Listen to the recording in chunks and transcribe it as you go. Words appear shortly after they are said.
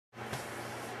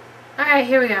Alright,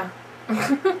 here we go.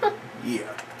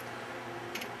 Yeah.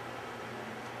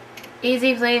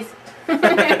 Easy, please.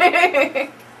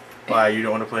 Why, you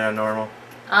don't want to play on normal?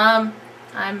 I'm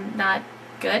not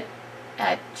good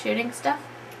at shooting stuff.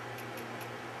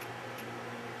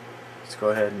 Let's go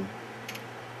ahead and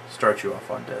start you off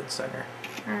on dead center.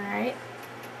 Alright.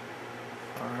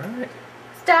 Alright.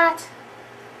 Start!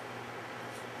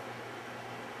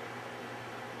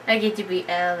 I get to be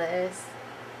Alice.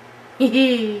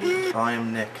 I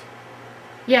am Nick.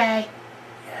 Yay.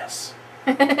 Yes.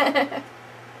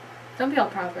 Don't be all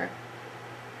proper.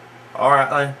 Alright,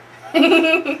 then.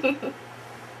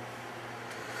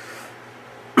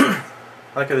 I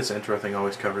like how this intro thing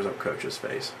always covers up Coach's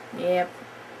face. Yep.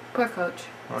 Poor Coach.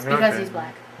 It's Okay, because okay. he's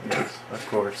black. Yes, of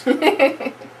course. He's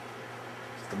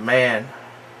the man.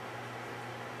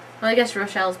 Well, I guess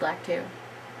Rochelle's black too.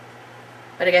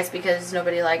 But I guess because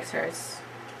nobody likes her, it's...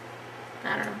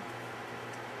 I don't know.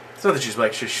 It's not that she's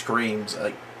black, she screams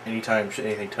like anytime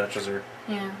anything touches her.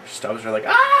 Yeah. She stops her like,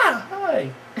 ah,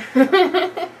 hi.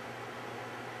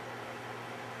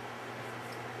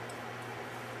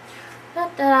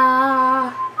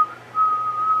 Da-da!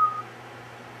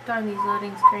 Darn these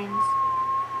loading screens.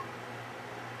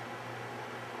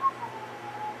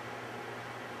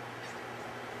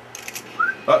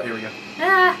 Oh, here we go.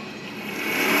 Ah!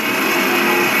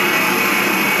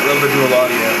 I love the dual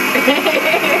audio.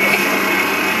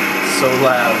 So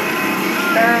loud.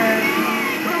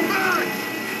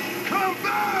 Come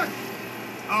back!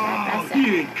 Oh, he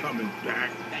ain't coming back.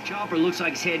 That chopper looks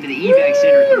like it's heading to the evac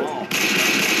center at the mall.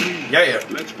 Yeah.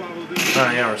 Let's follow this.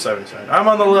 Yeah, we're 7 side. I'm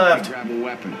on the left. Grab a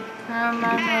weapon. On the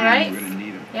right? We're gonna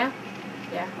need 'em. Yeah?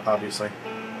 Yeah. Obviously.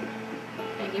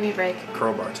 Hey, give me a break.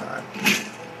 Crowbar time.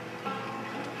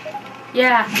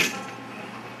 Yeah.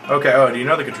 Okay, oh, do you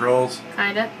know the controls?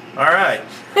 Kinda. Alright.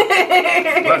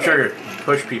 Left trigger,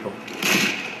 push people.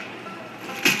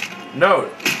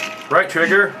 Note, right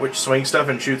trigger, which swings stuff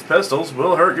and shoots pistols,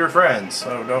 will hurt your friends.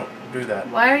 So don't do that.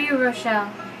 Why are you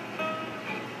Rochelle?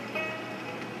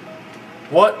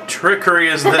 What trickery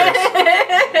is this?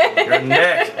 Your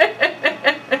neck.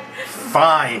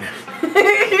 Fine.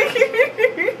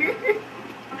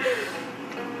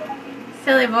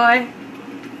 Silly boy.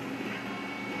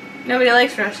 Nobody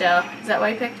likes Rochelle. Is that why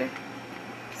you picked her?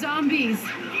 Zombies.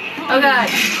 Oh god.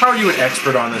 How are you an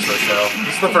expert on this, Rochelle?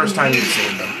 This is the first time you've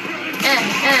seen them.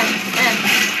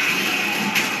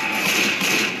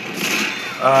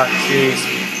 Ah, jeez.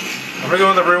 I'm gonna go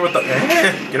in the room with the...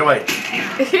 Get away.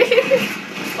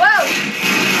 Whoa!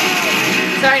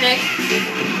 Sorry, Nick.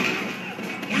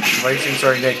 Why are you saying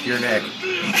sorry, Nick? You're Nick.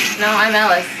 No, I'm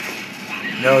Ellis.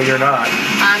 No, you're not.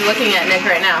 I'm looking at Nick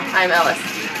right now. I'm Ellis.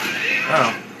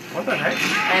 Oh. What the heck?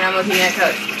 And I'm looking at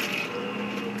Coach.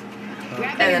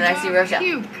 And then I see Rochelle.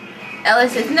 Puke.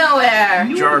 Ellis is nowhere!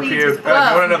 Jar of puke. Whoa.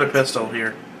 I want another pistol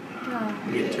here. Oh.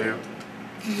 Get two.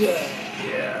 Yeah.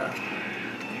 Yeah.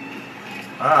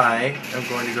 I am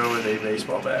going to go with a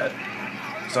baseball bat.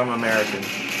 Because I'm American.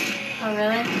 Oh,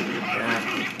 really? Yeah.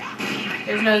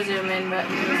 There's no zoom in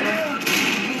button, is there?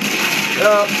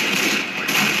 Well,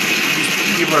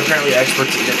 these people are apparently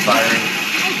experts at hip firing.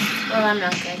 Well, I'm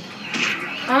not good.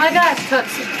 Oh my gosh, Coach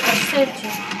saved you.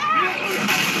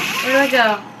 Where do I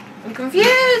go? I'm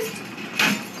confused!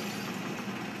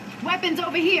 Weapons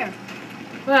over here.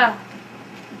 Wow.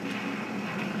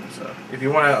 So, if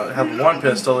you want to have one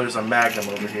pistol, there's a Magnum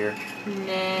over here.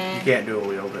 Nah. You can't dual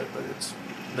wield it, but it's...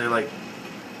 They like...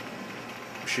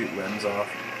 shoot limbs off.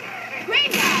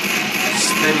 Green guy.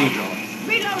 Spitty.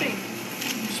 Reloading.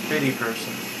 Spitty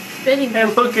person. Spitting. Hey,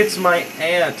 look, it's my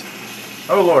aunt.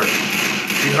 Oh, Lord.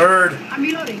 You heard. I'm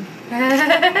reloading.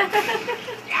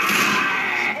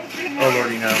 Oh,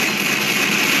 Lordy, no.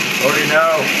 Lordy, no.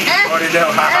 Lordy, no.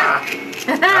 Ha ha.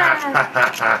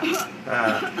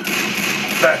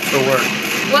 Back to work.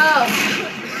 Whoa.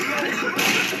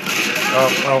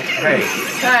 Oh, hey.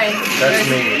 Sorry. That's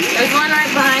me. There's one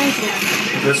right behind you.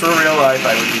 If this were real life,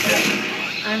 I would be dead.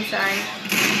 I'm sorry.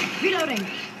 Reloading.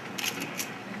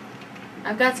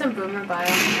 I've got some boomer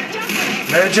bile.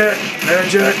 Midget!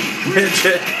 Midget!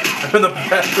 Midget! I'm in the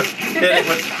bathroom. Hit it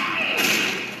with...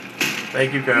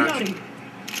 Thank you, Coach. Reloading.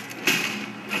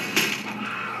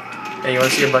 Hey, you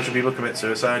want to see a bunch of people commit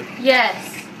suicide? Yes.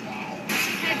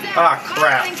 Heads up. Ah,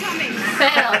 crap. Incoming.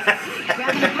 Failed.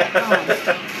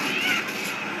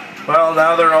 Well,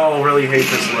 now they're all really hate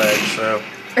this ledge, so...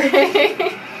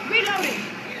 Reloading.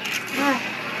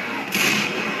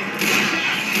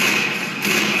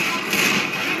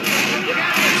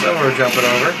 Some are jumping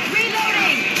over.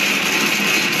 Reloading.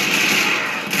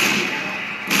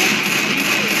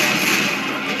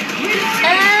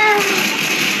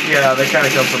 Yeah, they kind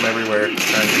of come from everywhere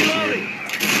trying to get to you.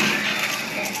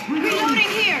 Reloading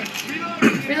here.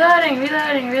 Reloading,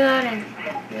 reloading, reloading,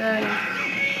 reloading.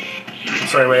 I'm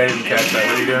sorry, wait, I didn't catch that.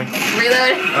 What are you doing?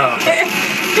 Reloading. Oh.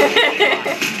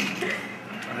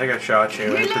 I think I shot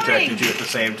you and protected you at the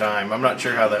same time. I'm not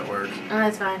sure how that works. Oh,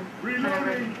 that's fine.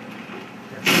 Whatever.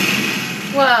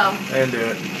 Whoa. I didn't do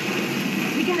it.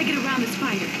 We gotta get around the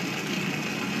spider.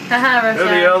 Haha, Go to the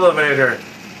Rochelle. elevator.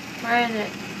 Where is it?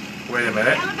 Wait a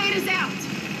minute. Elevator's out.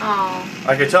 Oh.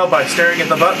 I could tell by staring at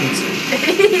the buttons.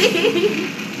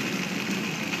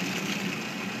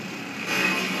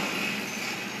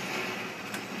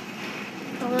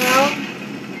 Hello?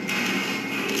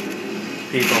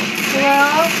 People.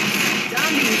 Hello?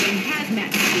 Zombies and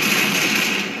hazmat.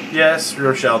 Yes,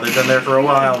 Rochelle, they've been there for a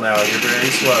while now. You're very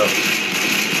slow.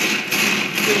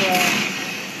 Yeah.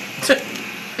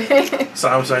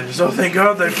 Sam said, oh, thank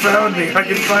God they found me. I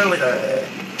can finally...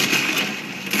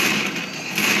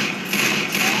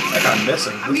 Like I'm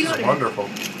missing. This is wonderful.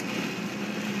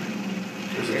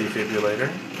 There's a defibrillator.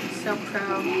 So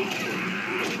pro.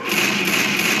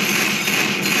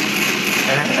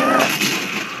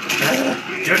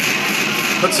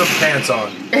 Put some pants on.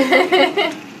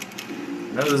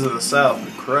 No, this is the South.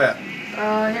 Crap.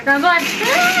 Oh, here comes one.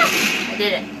 I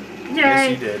did it. Yes,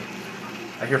 Yay. you did.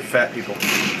 I hear fat people. You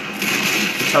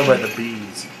can tell by the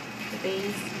bees. The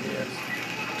bees. Yes.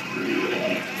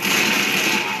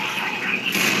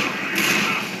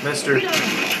 Mister, not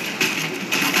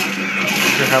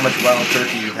sure how much wild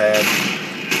turkey you've had.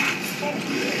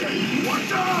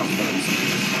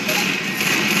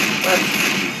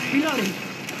 Reloading.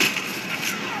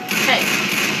 Hey.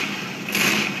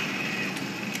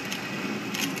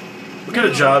 What kind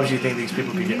of jobs do you think these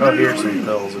people could get? Oh, here's some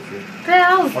pills if you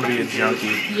Pills. want to be a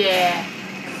junkie. Yeah.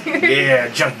 Yeah,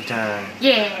 junkie time.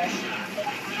 Yeah.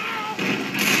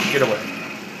 Get away.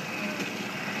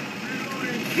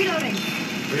 Reloading.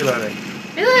 Reloading.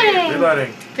 Reloading.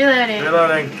 Reloading. Reloading.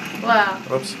 Reloading. Wow.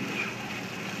 Whoops.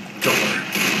 Door.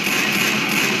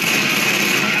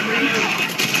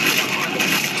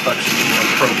 Touch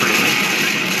appropriately.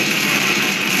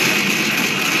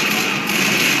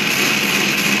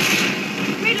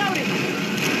 Reloading.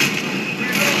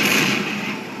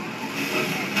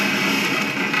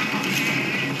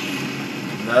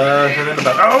 Nothing in the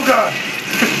back. Oh God!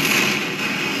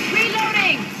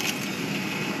 Reloading.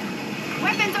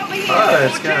 Weapons over here. Ah,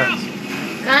 it's guns.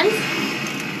 Guns?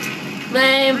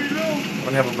 Lame. I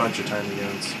don't have a bunch of tiny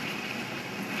guns.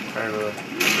 Tired of it.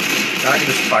 Now I can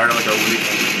just fire like a weed.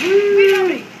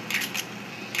 Reloading.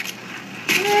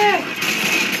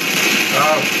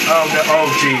 Oh no! Oh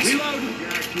jeez.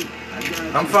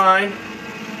 I'm fine.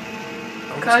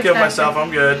 I'm just Coach kill Becker. myself.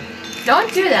 I'm good.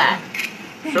 Don't do that.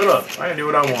 Shut up. I can do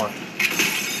what I want.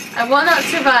 I will not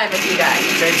survive with you guys.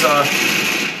 Chainsaw.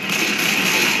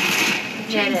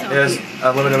 Get it. It has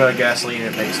a limited amount of gasoline.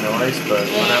 It makes noise, but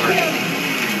whatever.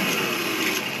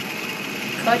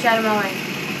 Coach, out of my way.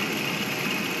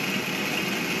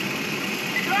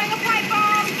 Throwing a pipe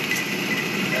bomb.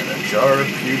 And a jar of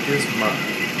puke is mine.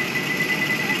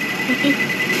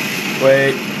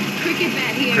 Wait. Cricket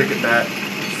bat here. Cricket bat.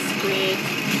 Sweet.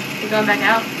 You going back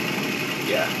out?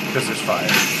 Yeah, because there's fire.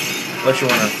 Unless you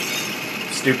want to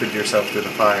stupid yourself through the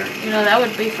fire. You know, that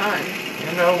would be fun.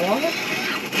 You know what?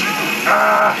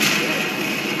 Ah!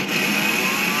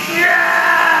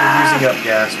 You're using up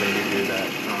gas when you do that.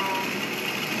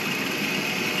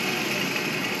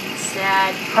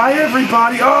 Sad. Hi,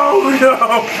 everybody! Oh, no!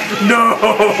 No!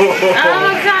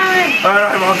 Oh, God!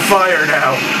 I'm on fire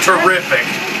now. Terrific.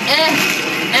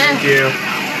 Thank you.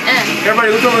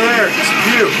 Everybody, look over there. It's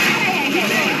you.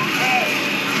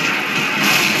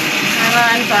 I'm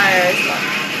on fire as well.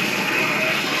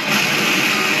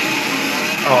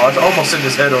 Oh, I almost sent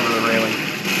his head over the railing.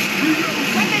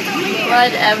 Weapons over here.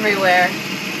 Blood everywhere.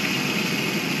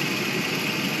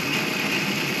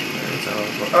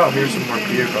 Oh, here's some more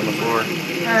puke on the floor.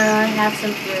 I have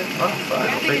some puke. Oh, fine.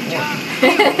 I'll take one.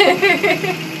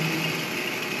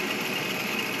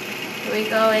 Do we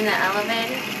go in the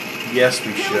elevator? Yes,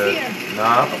 we should.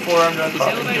 Not before I'm done This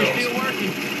popping elevator's pills. still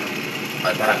working.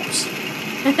 My back's.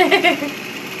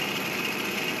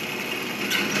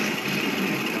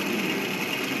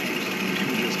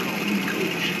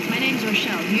 My name's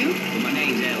Rochelle. You? Well, my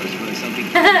name's Ellis, but some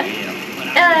people call me El. But I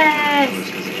Ellis.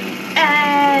 Ellis 'cause of El.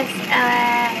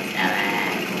 Ellis.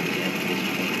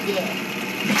 Yeah.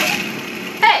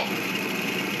 Hey!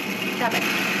 Stop it.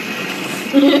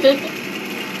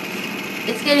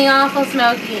 It's getting awful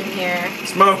smoky in here.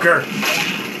 Smoker!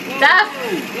 Stop!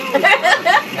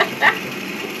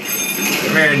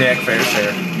 Come here, Nick. Fair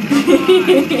share.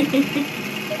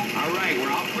 All right,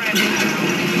 we're all fresh.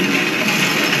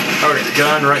 Okay,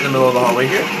 gun right in the middle of the hallway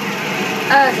here.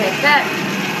 Okay, that.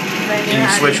 And you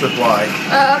switch with Y.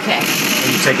 Oh, okay. And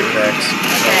you take it with X.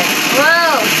 Okay.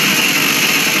 Whoa!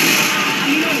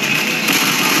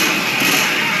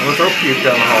 I'm gonna throw puke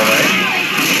down the hallway.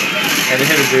 And it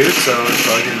hit a dude, so it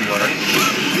probably didn't work.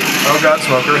 Oh god,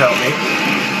 smoker, help me.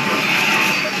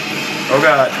 Oh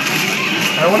god.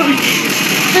 I don't want to be eaten.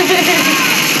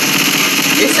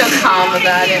 You're so calm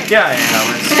about it. Yeah, I am.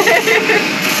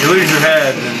 You lose your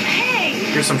head, and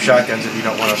here's some shotguns if you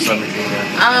don't want a submachine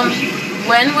gun.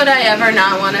 When would I ever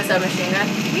not want a submachine gun?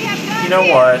 You know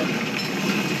what?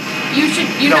 You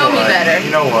know me better.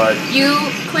 You know what? You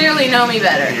clearly know me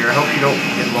better. Here, I hope you don't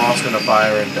get lost in a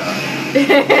fire and die.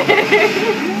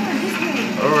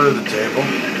 Over to the table.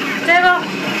 Table.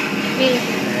 Me.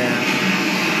 And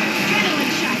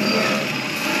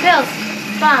Pills.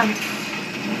 Bomb.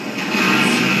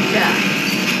 Yeah.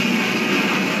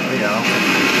 oh yeah,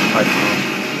 pipe bomb.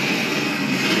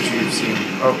 Did you see?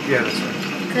 Oh yeah, this way.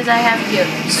 Because I have you.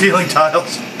 Stealing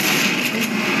tiles.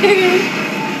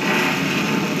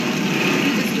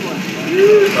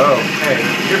 Oh, hey,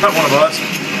 you're not one of us.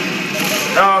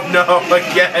 Oh no,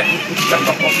 again. No.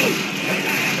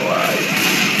 Why?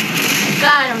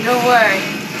 Got him, don't worry.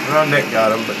 Well, Nick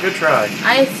got him, but good try.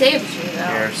 I saved you though.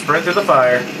 Here, sprint through the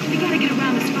fire. We gotta get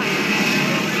around this fire.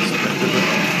 Sprint through the...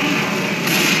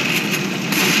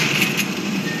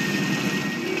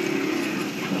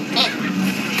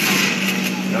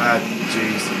 Ah,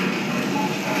 jeez.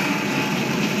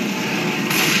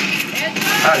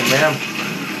 Howdy, ma'am.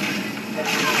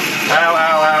 Ow,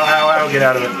 ow, ow, ow, ow, get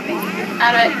out of it.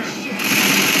 Out of it.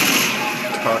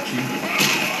 Touchy.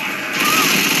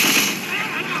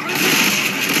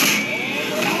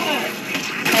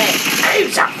 Hey.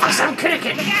 Hey, some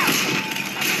cricket.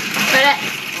 Put it.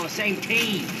 Oh, same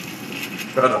team.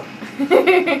 Shut up.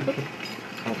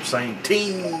 I'm saying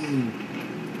team.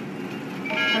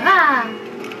 Aha.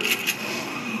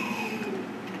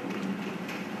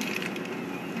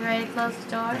 You ready to close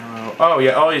the door? Oh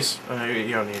yeah, always. You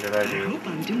don't need it, I I do. hope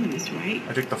I'm doing this right.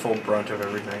 I took the full brunt of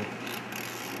everything.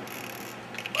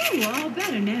 Oh, all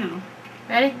better now.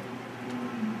 Ready?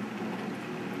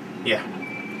 Yeah.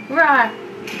 Roar.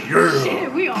 Yeah. Here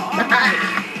we are.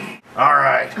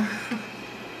 Alright.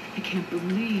 I can't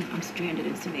believe I'm stranded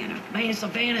in Savannah. Man,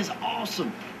 Savannah's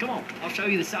awesome. Come on, I'll show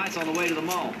you the sights on the way to the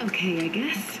mall. Okay, I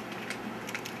guess.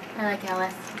 I like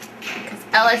Ellis. Because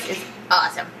Ellis is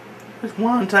awesome. Just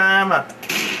one time.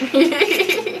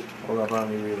 Hold up, let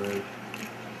me reload.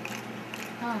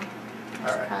 Oh. I should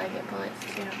Alright. probably get bullets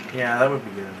too. Yeah, that would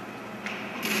be good.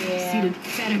 Yeah. Seated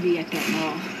better be at that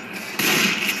mall.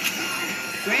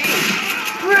 Great.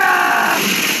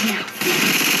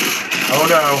 Oh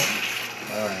no.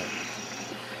 Alright.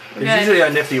 There's Okay. usually a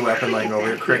nifty weapon laying over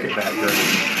here. Cricket bat grenade.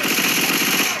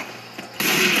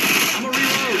 I'm gonna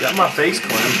reload. Got my face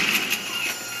clean.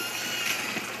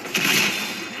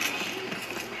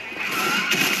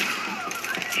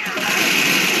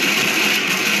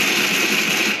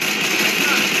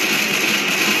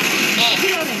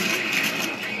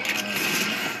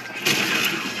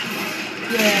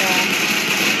 Yeah.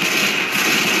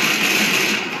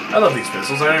 I love these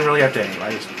pistols. I don't even really have to aim.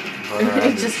 I just run around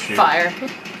and Just shoot. fire.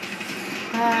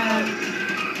 Yeah,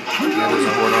 there's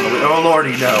a horde on the way. Oh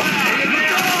lordy, no.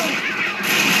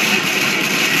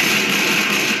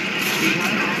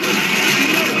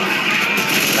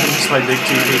 I miss my big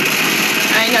TV.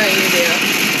 I know you do.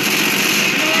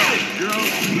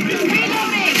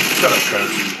 Shut up,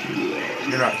 Coach.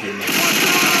 You're not human.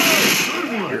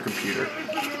 You're a computer.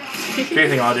 If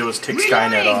anything, all I did was tick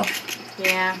Skynet off.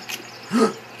 Yeah.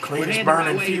 Clean We're is heading the right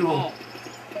burning way to the fuel. mall.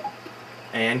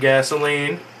 And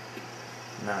gasoline.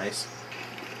 Nice.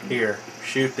 Here,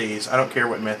 shoot these. I don't care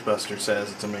what Mythbuster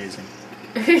says. It's amazing.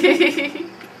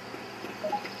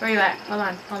 Where you at? Hold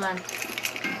on, hold on.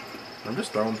 I'm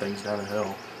just throwing things down a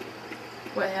hill.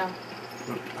 What hill?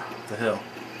 The hill.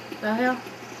 The hill?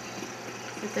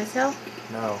 Is it this hill?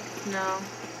 No. No.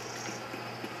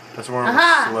 That's more of a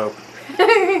Aha! slope.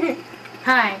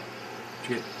 Hi. Did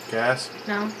you get gas?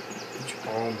 No.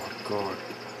 Oh my god.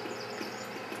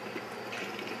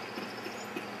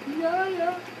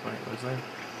 Yeah. Wait, what's that?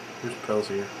 There's pills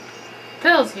here.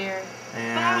 Pills here. Bottle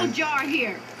And jar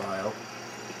here. vial.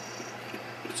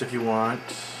 So if you want...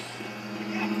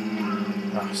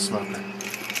 Oh, smoker.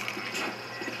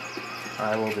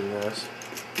 I will do this.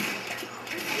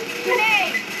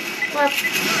 Grenade! What?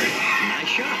 Nice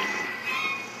shot.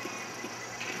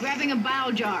 Grabbing a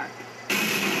bottle jar.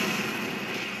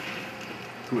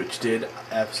 Which did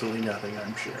absolutely nothing,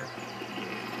 I'm sure.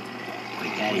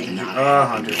 Wait, that is not.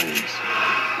 Hunter.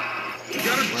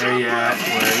 Where you at?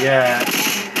 Where you at?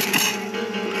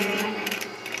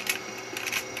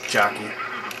 jockey.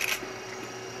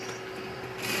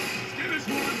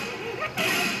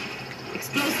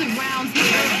 Explosive rounds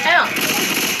here. Ow!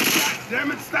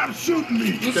 Damn it, stop shooting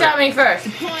me. You shot me first.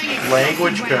 Deploying explosive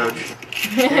Language rounds. coach.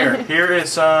 Here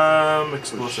is some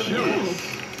explosive ammo.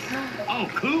 Oh,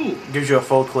 cool. Gives you a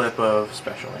full clip of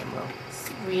special ammo.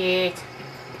 Sweet.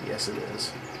 Yes, it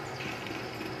is.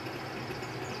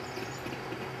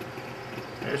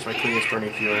 There's my cleanest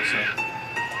burning fuel. So,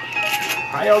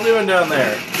 how y'all doing down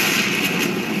there?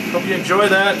 Hope you enjoy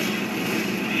that.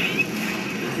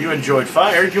 If you enjoyed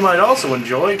fire, you might also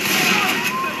enjoy.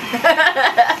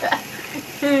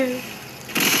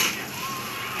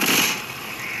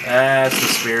 That's the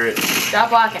spirit.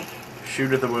 Stop walking.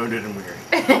 Shoot at the wounded and weary.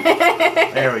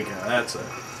 There we go. That's it.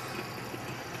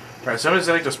 Alright, somebody's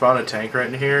like to spawn a tank right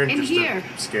in here and In just here.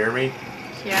 to scare me.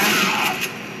 Yeah.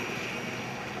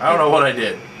 I don't know what I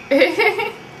did.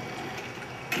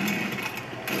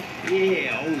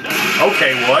 Yeah, oh,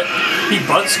 Okay, what? He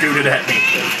butt scooted at me.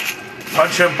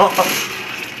 Punch him off.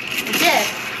 You did.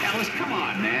 Alice, come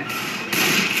on, man.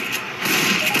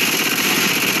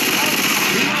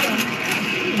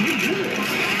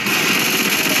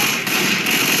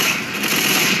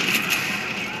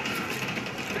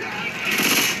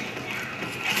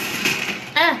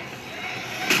 Ah.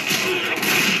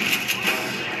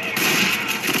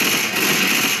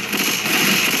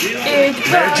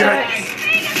 It's Magic.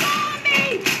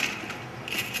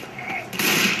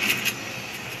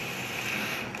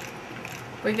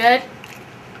 We good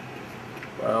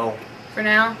Well, for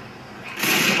now?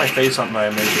 put my face on my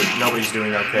midget. Nobody's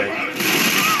doing okay.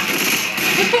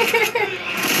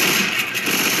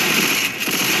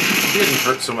 You're getting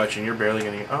hurt so much and you're barely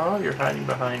getting... Oh, you're hiding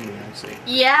behind me, I see.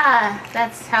 Yeah,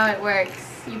 that's how it works.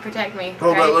 You protect me.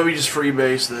 Hold right? on, let me just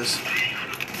freebase this.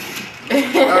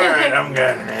 Alright, I'm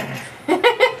good.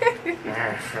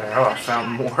 Oh, I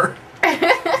found more.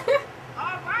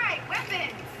 Alright,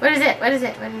 weapons! What is it? What is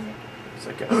it? What is it? It's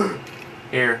like a...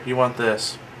 Here, you want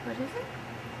this. What is it?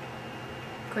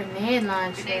 Grenade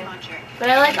launcher. Grenade launcher. But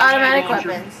I like automatic Launcher.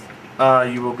 weapons.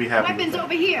 You will be happy Weapons with that.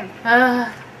 over here.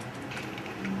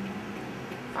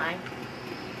 Fine.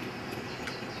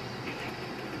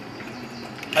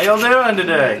 How y'all doing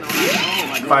today?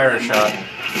 Fire a shot.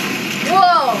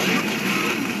 Whoa!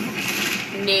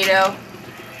 Neato.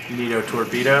 Neato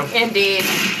torpedo. Indeed.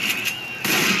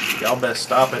 Y'all best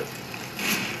stop it.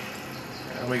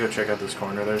 Let me go check out this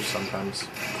corner. There's sometimes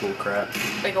cool crap.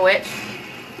 Like a witch.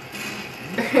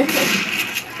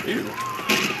 Ew.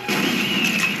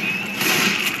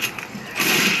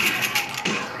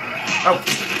 Oh,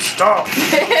 stop!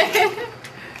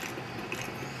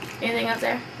 Anything up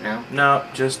there? No? No,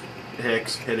 just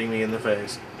Hicks hitting me in the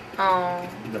face. Oh.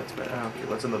 That's bad. Okay,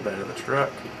 what's in the bed of the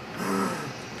truck?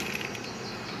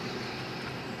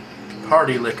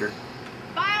 Party liquor.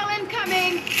 File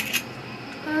incoming!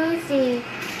 Lucy.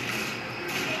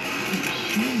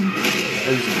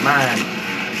 Those are mine.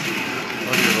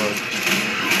 Oh, dear Lord.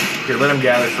 Here, let him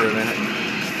gather for a minute.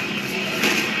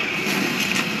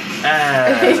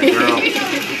 Ah, the girl.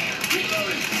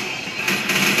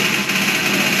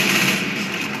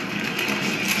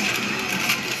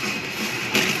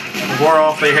 We're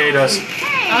off, they hate us.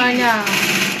 Oh no.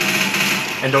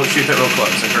 And don't shoot that real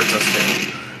close, it hurts us too.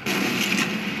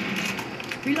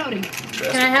 Reloading.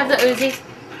 Can I have the Uzi?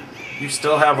 You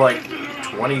still have like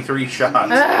 23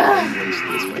 shots.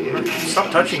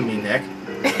 Stop touching me, Nick.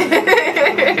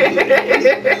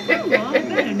 Oh,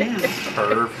 better now.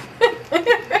 Perv.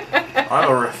 I'm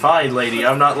a refined lady,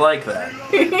 I'm not like that.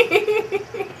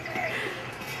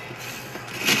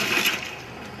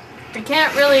 I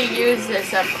can't really use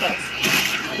this up close.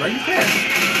 No, you can't.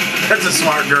 That's a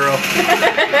smart girl.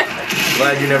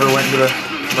 Glad you never went to the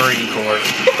Marine Corps.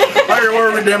 Fire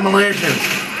order demolitions.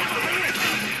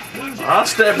 I'll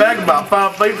step back about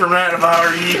 5 feet from that if I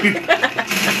were you.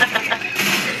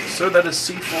 So that is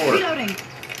C4. Reloading.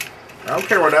 I don't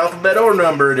care what alphabet or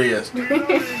number it is.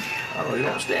 Oh, you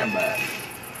don't stand back.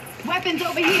 Weapons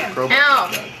over here.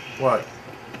 Ow. What?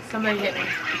 Somebody hit me.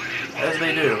 As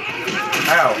they do.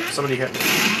 Ow, somebody hit me.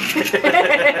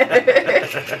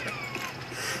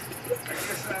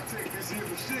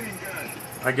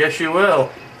 I guess you will.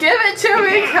 Give it to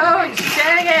me, coach!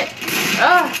 Dang it!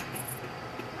 Ugh.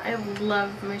 I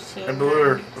love machine I blew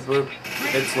her. guns. I blew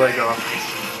its leg off.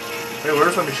 Hey,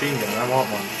 where's my machine gun? I want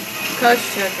one.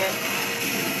 Coach took it.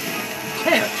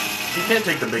 Can't. You can't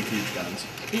take the big, huge guns.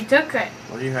 He took it.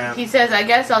 What do you have? He says, I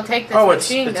guess I'll take this Oh, it's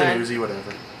machine gun. an Uzi,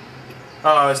 whatever.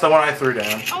 Oh, it's the one I threw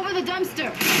down. Over the dumpster.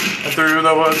 I threw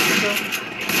the one.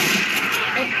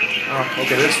 Oh,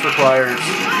 okay. This requires a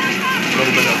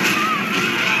little bit of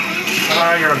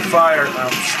Ah, you're on fire.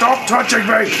 Stop touching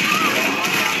me!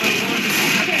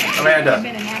 Amanda,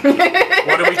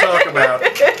 what do we talk about?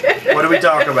 What do we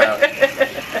talk about?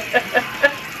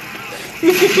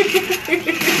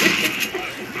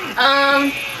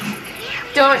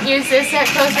 Don't use this at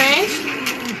close range.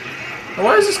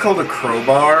 Why is this called a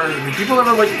crowbar? Do people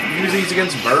ever like use these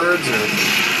against birds or?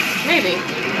 Maybe.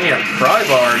 Yeah, pry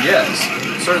bar, yes.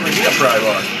 Certainly be a pry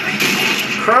bar.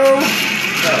 Crow?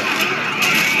 No.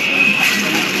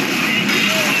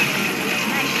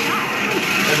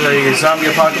 In the zombie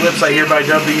apocalypse, I hereby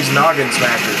dub these noggin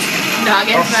smashers.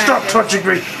 Noggin Oh, smashers. stop touching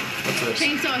me! What's this?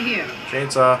 Chainsaw here.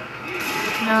 Chainsaw.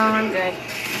 No, I'm good.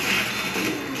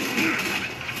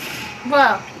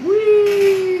 Whoa.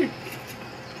 Whee!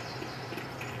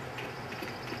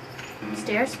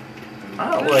 Stairs? I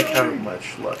don't like how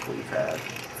much luck we've had.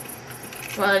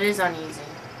 Well, it is uneasy.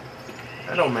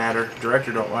 That don't matter.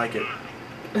 Director don't like it.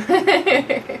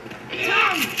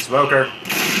 Smoker.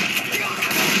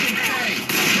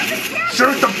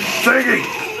 Shoot the thingy!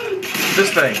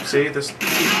 This thing. See? This.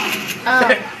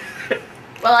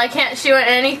 Well, I can't shoot at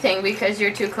anything because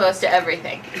you're too close to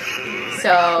everything.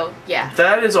 So, yeah.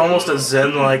 That is almost a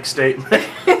Zen-like statement.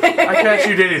 I can't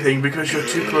shoot anything because you're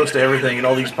too close to everything, and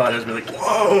all these potheads be like,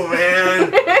 whoa,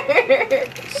 man!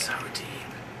 So deep.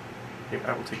 Here,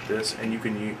 I will take this, and you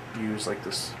can use, like,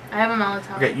 this. I have a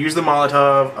Molotov. Okay, use the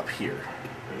Molotov up here.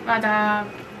 Molotov.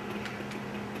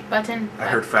 Button. I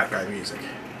heard fat guy music.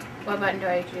 What button do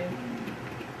I do?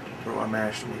 What do I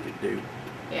managed to make it do?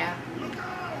 Yeah.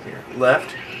 Here.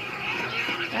 Left.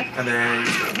 Left. And then you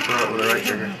just throw it with the right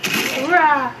trigger.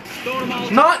 Hoorah!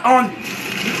 Not on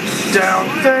down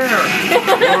there!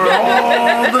 Where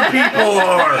all the people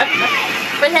are!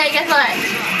 But hey, guess what?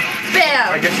 Bam!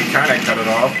 I guess you kind of cut it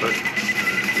off, but...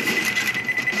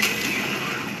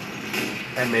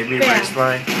 And maybe Bam. erase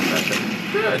my...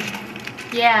 Good.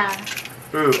 Yeah.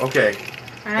 Ooh, okay.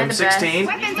 I'm not the best. M16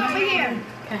 Weapons over here.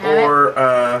 Can I have it? or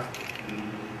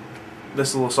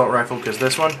this little assault rifle, because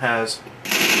this one has... We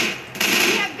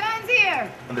have guns here.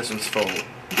 And this one's full.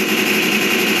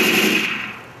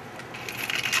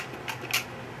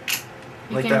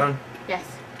 You Like can- that one? Yes.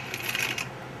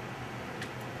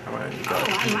 How many you Oh,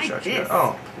 I like shots you this.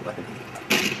 got? Oh, plenty.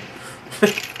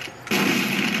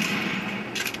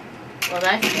 Well,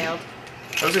 that failed.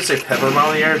 I was gonna say pepper them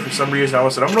on the area for some reason. I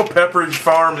almost said I'm gonna pepper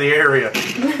farm the area.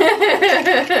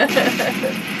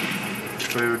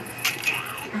 Food.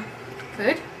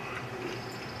 Food?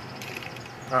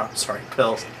 Oh, sorry,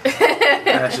 pills.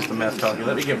 That's just the meth talking.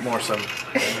 Let me get more some.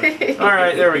 All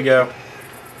right, there we go.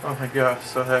 Oh my gosh,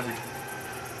 so heavy.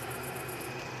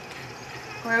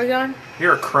 Where are we going?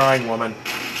 You're a crying woman.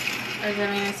 Does that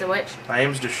mean it's a witch? I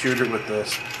aims to shoot her with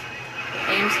this.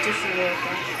 Aims to shoot it.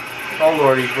 Oh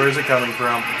lordy, where's it coming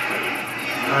from?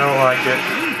 I don't like it.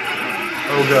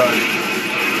 Oh god.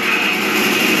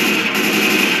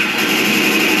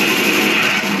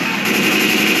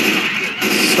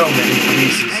 So many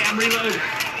pieces. Hey, I'm reloading.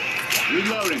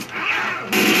 Reloading.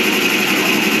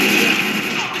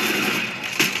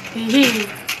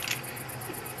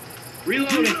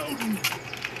 Reloading.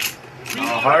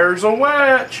 Here's a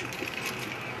witch.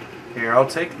 Here, I'll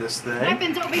take this thing.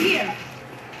 Weapons over here.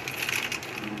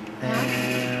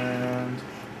 And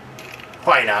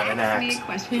why not an Ask me axe? a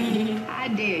question. I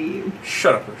dare you.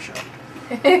 Shut up, Rochelle.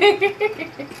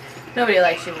 Nobody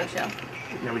likes you, Rochelle.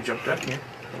 Now we jump down here.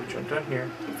 Now we jump down here.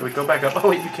 Can we go back up? Oh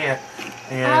wait, you can't.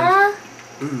 And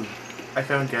ooh, I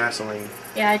found gasoline.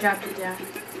 Yeah, I dropped it down.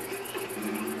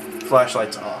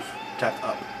 Flashlight's off. Tap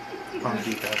up on the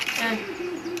D-pad.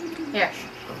 Here.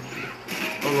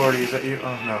 Oh lordy, is that you?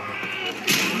 Oh no.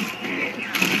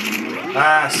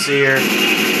 Ah, see her.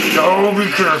 Oh, be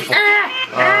careful.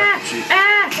 Gee.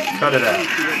 Cut it out.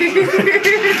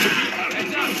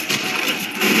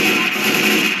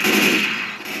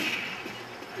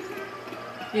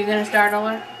 You gonna start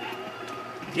over?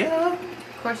 Yeah.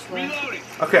 Of course you will.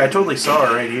 Okay, I totally saw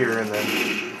her right here, and then.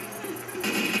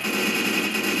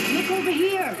 Look over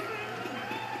here.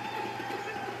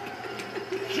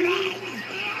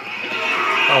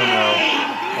 Oh no.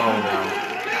 Oh no.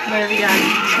 What have you done?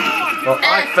 Well,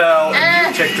 I fell and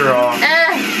you kicked her off.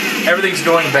 Everything's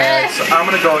going bad, so I'm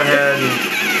gonna go ahead and.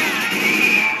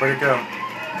 Where'd it go?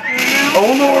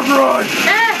 Oh Lord, run!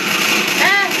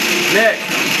 Nick!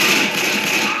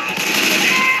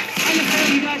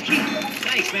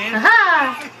 Thanks, man.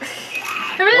 Aha!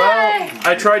 Well,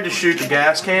 I tried to shoot the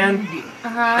gas can,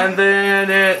 and then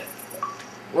it.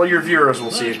 Well, your viewers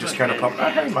will see it just kind of pop. Oh,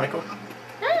 hey, Michael.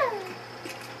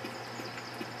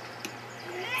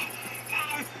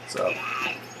 What's up?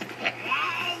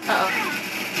 Uh-oh.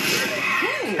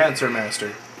 Cancer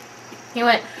Master. He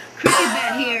went. Cricket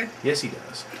bat here. Yes, he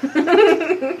does.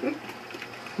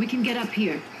 We can get up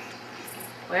here.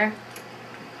 Where?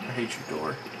 I hate your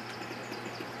door.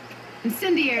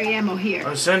 Incendiary ammo here.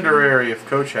 Incendiary, if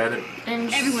Coach had it.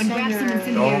 Everyone grab some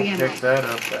Incendiary. Don't incendiary ammo. pick that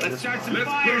up. That Let's is start some mine.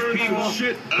 Let's fires, burn people. some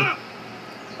shit up.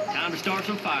 Time to start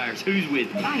some fires. Who's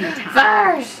with me? Fire time.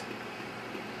 Fires!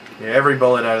 Yeah, every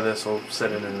bullet out of this will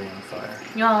set an enemy on fire.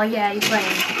 Oh, yeah, you playing.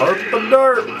 Put the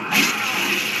dirt!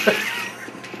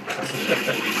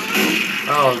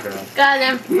 Oh, God. Got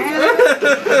him.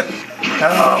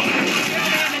 Help!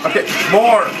 Okay,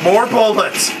 more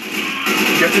bullets!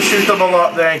 You have to shoot them a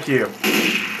lot. Thank you.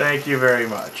 Thank you very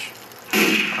much.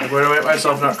 I'm going to make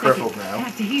myself not crippled now.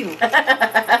 Have to heal.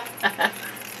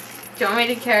 Do you want me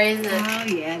to carry the... Oh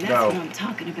yeah, that's No. what I'm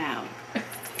talking about.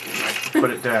 Put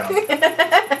it down.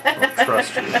 I don't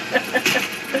trust you.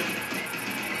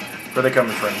 Where are they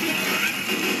coming from?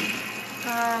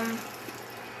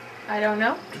 I don't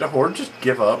know. Did a horde just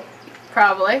give up?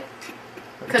 Probably.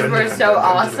 Because we're so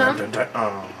awesome.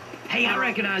 Oh. Hey, I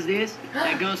recognize this.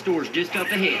 That gun store's just up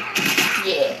ahead.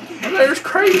 Yeah. And there's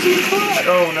crazy fire.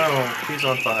 Oh no, he's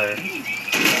on fire.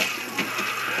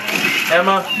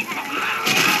 Emma,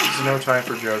 there's no time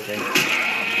for joking.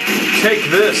 Take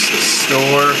this,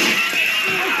 store.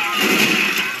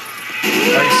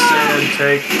 I said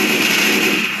take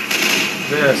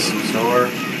this, store.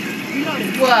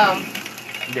 Whoa.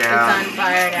 Yeah. It's on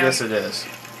fire now. Yes, it is.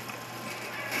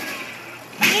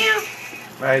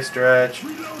 Nice stretch. Ow.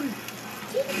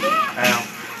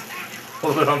 A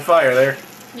little bit on fire there.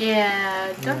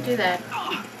 Yeah, don't do that.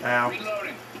 Ow.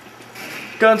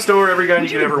 Gun store, every gun you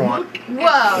could ever want.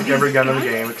 Whoa. Like every gun in the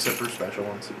game, except for special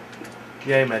ones.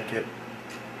 Yay, medkit.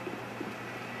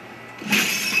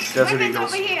 Desert Weapons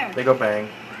Eagles. over here. They go bang.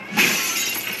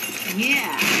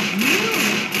 Yeah. You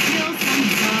kill some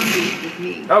zombies with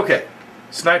me. Okay.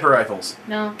 Sniper rifles.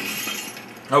 No.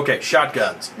 Okay,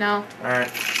 shotguns. No.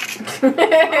 Alright.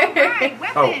 Alright,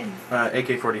 Oh, weapons.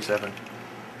 AK-47.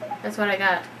 That's what I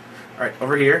got. Alright,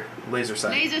 over here, laser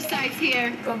sight. Laser sights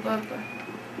here. Go, go, go.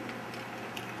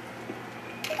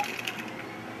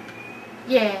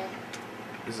 Yeah.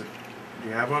 Is it? Do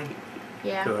you have one?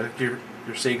 Yeah. Good. You're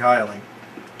Sieg Heiling.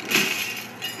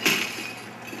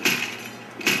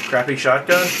 Crappy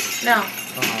shotgun? No.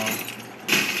 Oh.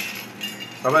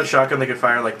 How about a shotgun that could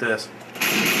fire like this?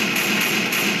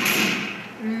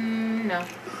 No.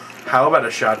 How about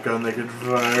a shotgun that could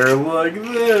fire like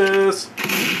this?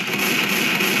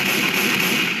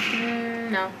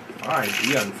 No. Fine,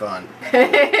 be unfun.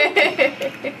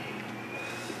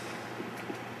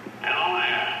 Hello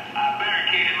there. I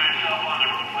barricaded myself on the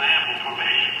roof with ample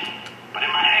provisions. But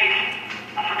in my haste,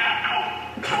 I forgot coal.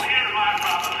 So here's my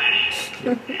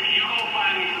proposition. If you go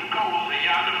find me some coals at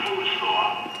yonder food store,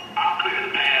 I'll clear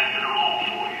the path to the home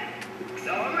for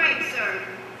you. All right, sir.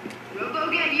 We'll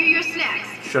go get you your snacks.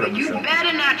 Shut up, But you shut up.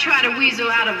 better not try to weasel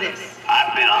out of this.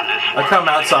 I've been on this I come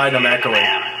outside, I'm echoing.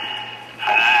 and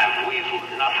I've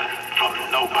weaseled nothing from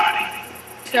nobody.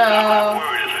 So, My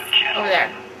word is a over gentleman.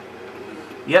 there.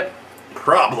 Yep.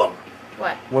 Problem.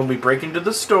 What? When we break into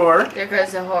the store, There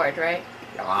goes the horde, right?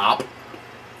 Yop.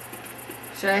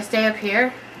 Should I stay up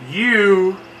here?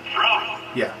 You. Throw.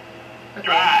 Yeah. Okay.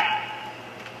 Try.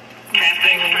 Can't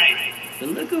think straight. But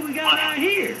look who we got out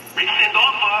here. Rescind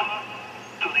offer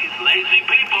to these lazy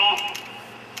people.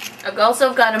 I've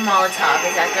also got a Molotov.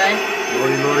 Is that good?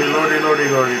 Lordy, lordy, lordy, lordy,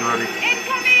 lordy, lordy.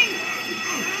 Incoming!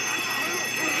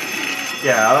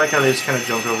 Yeah, I like how they just kind of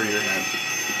jumped over your head.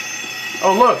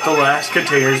 Oh look, the last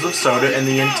containers of soda in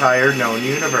the entire known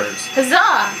universe.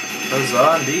 Huzzah!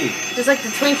 Huzzah indeed. Just like the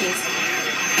Twinkies.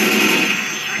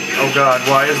 Oh god,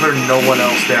 why is there no one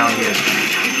else down here?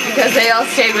 Because they all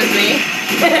stayed with me.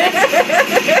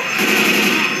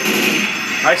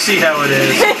 I see how it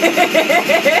is.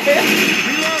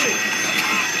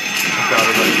 God,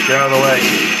 everybody, get out of the way.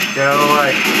 Get out of the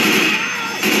way.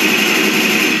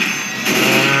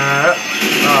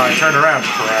 Oh, I turned around.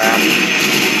 Crap.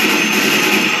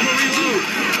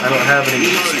 I don't have any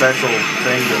special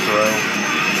thing to throw.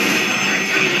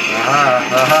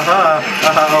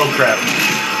 Oh crap.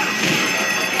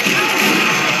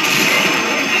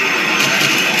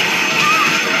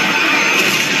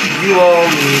 You all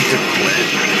need to quit.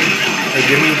 Hey,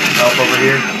 give me help over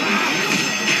here.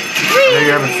 I know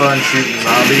you're having fun shooting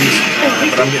zombies,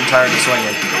 but I'm getting tired of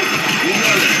swinging.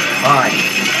 Fine.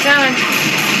 Coming.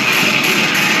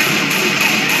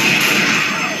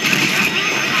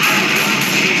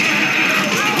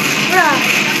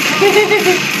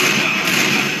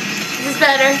 Is this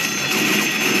better?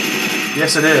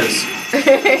 Yes, it is.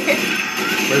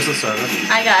 Where's the soda?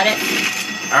 I got it.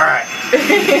 Alright.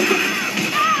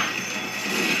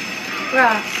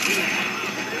 Rah.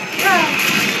 Rah.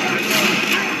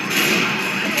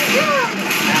 Rah.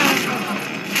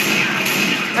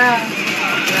 Rah.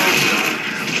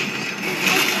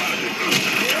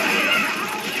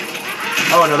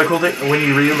 Oh, another cool thing, when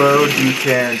you reload, you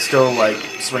can still, like,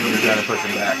 swing your gun and push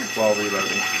him back while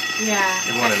reloading. Yeah.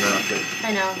 It won't interrupt it.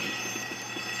 I know.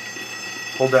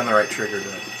 Hold down the right trigger to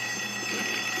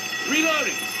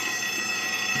Reloading.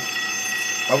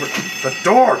 Over the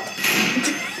door!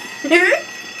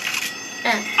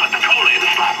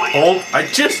 Hold, I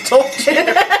just told you!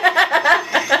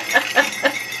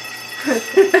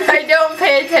 I don't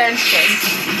pay attention.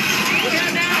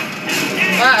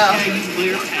 Uh-oh.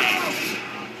 Clear.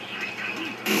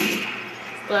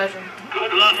 Explosion.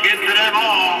 Good luck getting to them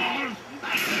all.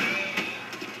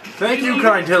 Thank you,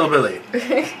 kind hillbilly.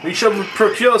 We shall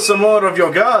procure some more of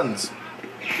your guns.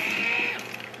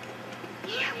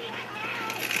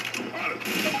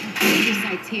 Danger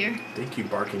sites here. Thank you,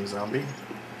 barking zombie.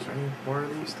 Is there any more of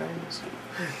these things?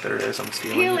 There it is, I'm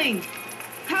stealing Healing.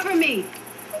 Cover me.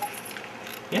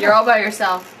 it. You're all by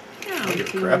yourself. No, I don't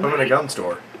give a crap, I'm in a gun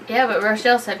store. Yeah, but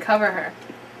Rochelle said cover her.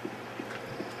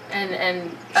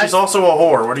 And She's also a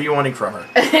whore, what are you wanting from her?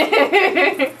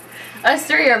 us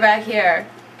three are back here,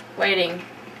 waiting.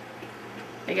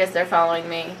 I guess they're following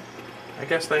me. I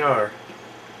guess they are.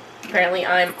 Apparently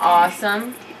I'm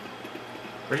awesome.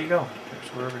 Where do you go?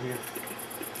 There's we're over here.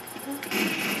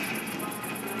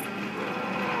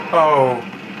 Oh,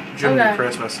 Jiminy Okay.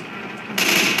 Christmas.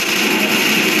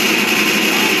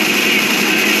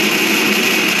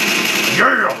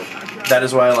 Yeah! That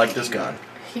is why I like this gun.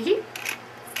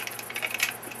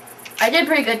 I did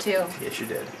pretty good too. Yes, you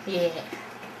did. Yeah.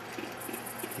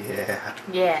 Yeah.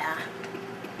 Yeah.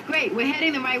 Great, we're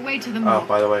heading the right way to the Oh, mall.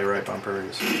 by the way, right bumper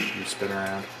is you spin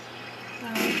around.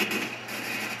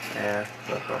 And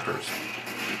left bumper's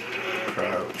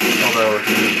crouch. Although if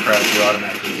you crouch, you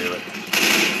automatically do it.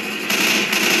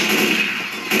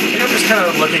 I think I'm just kind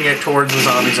of looking at towards the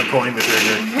zombies and pulling the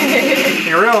trigger.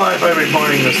 In real life, I'd be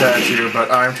pointing this at you, but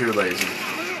I'm too lazy.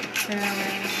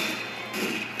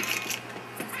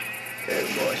 Oh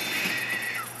boy.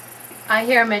 I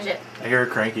hear a midget. I hear a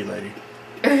cranky lady.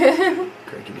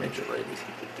 Cranky midget lady.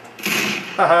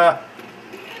 Haha.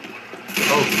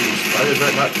 Oh jeez, why does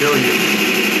that not kill you?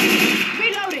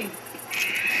 Reloading.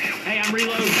 Hey, I'm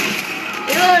reloading.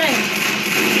 Reloading.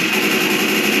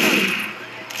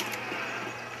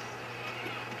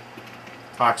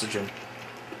 Oxygen.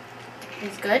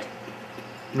 He's good.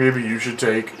 Maybe you should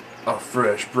take a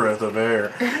fresh breath of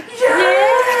air. Don't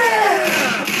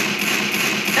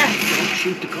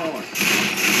shoot the car.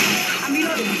 I'm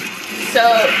reloading. So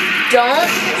don't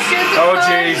shoot the Oh car,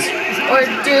 jeez. or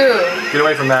do. Get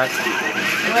away from that.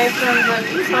 Away from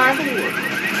the car.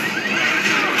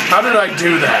 How did I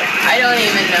do that? I don't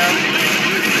even know.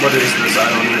 What is this? I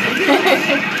don't even.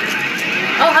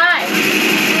 Oh, hi.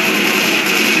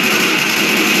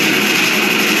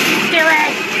 Do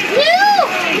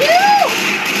it.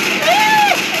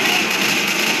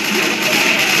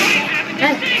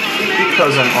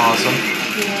 Because I'm awesome.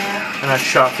 Yeah. And I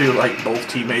shot through like both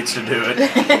teammates to do it. I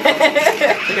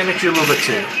think I nicked you a little bit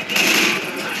too.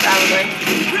 Probably.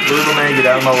 Little man, get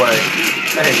out of my way.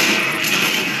 Hey.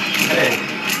 Hey.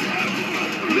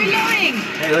 Reloading.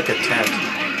 Hey, look, a tent.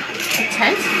 A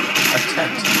tent? A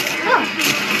tent. Oh.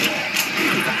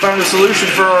 I found a solution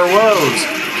for our woes.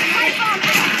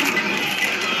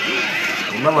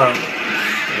 Leave them alone.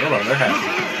 Leave them alone, they're happy.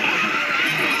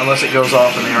 Unless it goes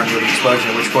off and they aren't doing the explosion,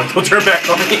 at which point they'll turn back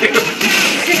on you.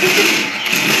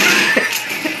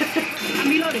 I'm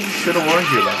reloading. Should have warned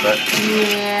you about that.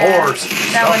 Yeah. Whores,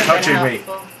 That stop would've been touching me.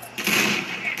 helpful.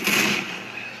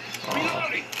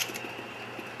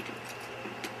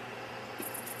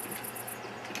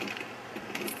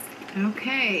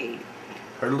 Okay.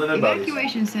 Heard a little about it.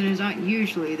 Evacuation centers aren't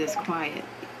usually this quiet.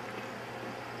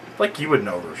 Like you would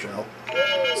know, Rochelle.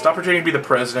 Stop pretending to be the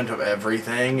president of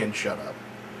everything and shut up.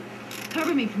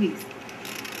 Cover me, please.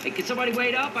 Hey, can somebody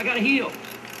wait up? I gotta heal.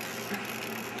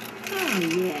 Oh,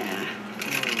 yeah.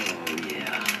 Oh,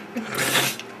 yeah.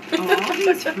 Oh,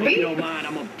 he's If you free. don't mind,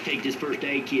 I'm gonna take this first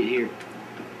aid kit here.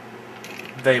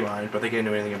 They mind, but they can't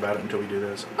do anything about it until we do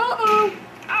this. Uh-oh.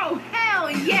 Oh,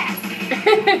 hell yes.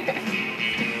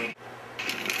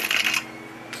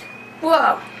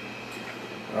 Whoa.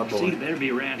 Oh So you boy. better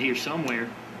be around here somewhere.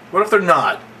 What if they're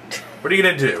not? What are you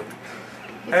gonna do?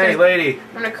 Hey, lady.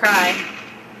 I'm gonna cry.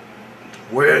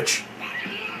 Witch.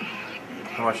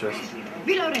 Now watch this.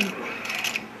 Reloading.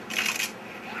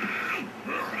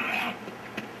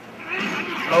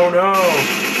 Oh no.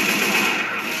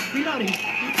 Reloading.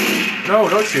 No,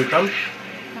 don't shoot them.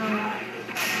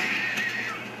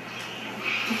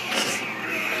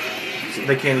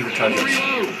 They can't even touch us.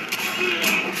 Reload.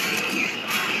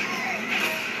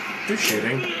 Who's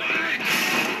shooting?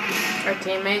 Our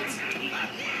teammates.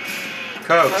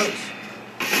 Coach. Coach.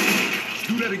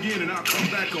 Do that again and I'll come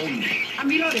back on you. I'm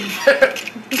reloading.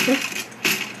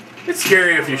 It's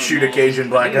scary if you shoot a Cajun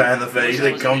black guy in the face.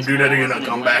 They come do that again, I'll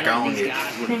come back on These you.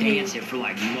 guys were dancing for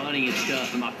like money and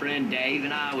stuff, and my friend Dave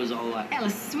and I was all like, Ella,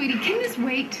 sweetie, can this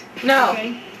wait? No.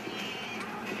 Okay.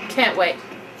 Can't wait.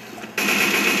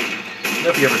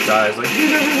 If he ever dies, like, you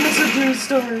never listen to his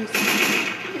stories.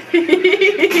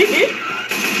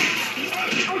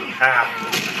 Ah.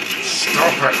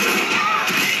 Stop it.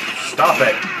 Stop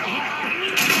it.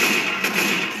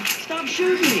 stop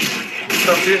shooting me.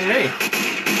 Stop shooting me.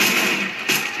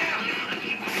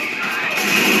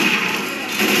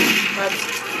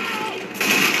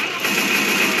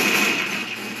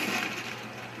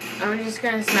 I'm just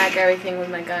gonna smack everything with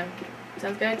my gun.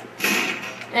 Sounds good?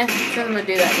 Since I'm gonna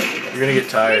do that with you. You're gonna get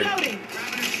tired. Reloading.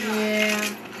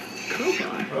 Yeah.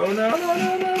 Oh no, no,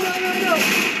 no, no, no, no, no.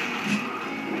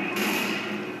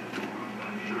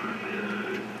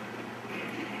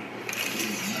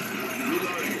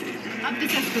 Up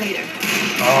this escalator.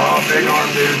 Oh, big arm,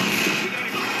 dude.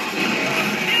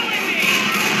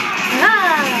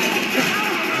 Ah!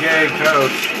 Yay,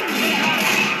 coach.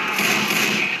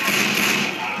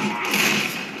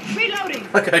 Reloading.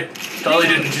 Like I totally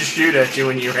didn't just shoot at you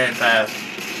when you ran past.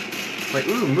 Like,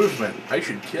 ooh, movement. I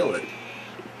should kill it.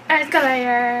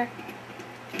 Escalator.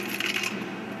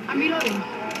 I'm reloading.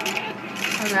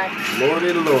 Alright.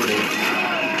 Lordy, lordy.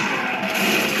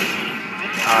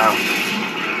 Ow.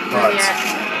 Not Butts. yet.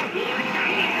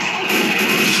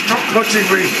 Stop touching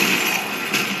me!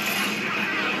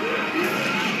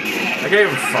 I can't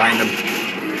even find him.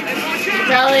 He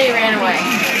probably ran away.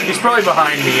 He's probably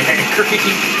behind me, angry.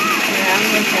 Yeah, I'm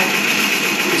with him.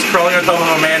 He's crawling on top of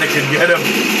a mannequin. Get him.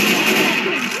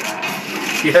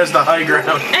 He has the high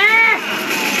ground. Ah!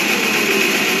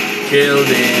 Killed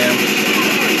him.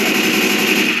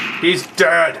 He's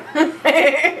dead.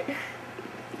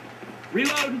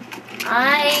 Reload.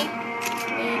 I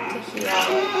need to heal.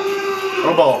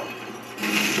 Oh, ball.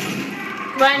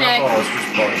 Bye, Not Nick. ball, it's just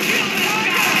ball.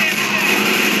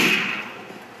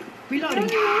 Reloading.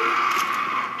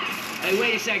 Hey,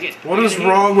 wait a second. What is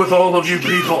wrong with all of you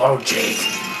people? Oh, jeez.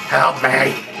 Help me.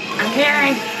 I'm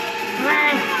hearing. Come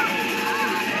on.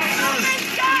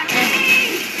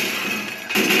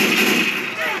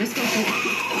 Let's go.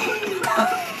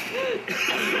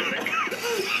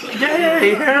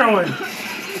 Yay, heroin.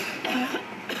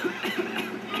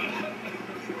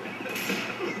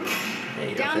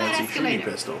 Hey, a Down that fancy shooting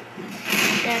escalator. pistol.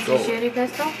 Fancy Go. shooting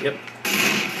pistol? Yep.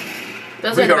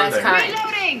 Those We are the are best there. kind.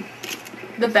 Reloading.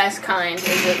 The best kind is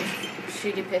the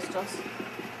shooty pistols.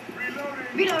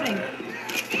 Reloading.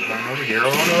 Come over here. Oh,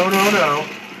 no, no, no.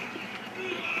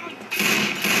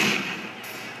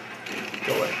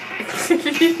 Go away.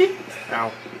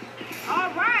 Ow. All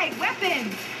right,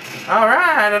 weapons.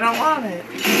 Alright, I don't want it.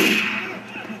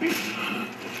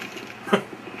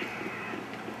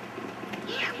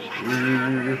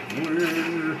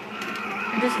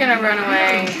 I'm just gonna run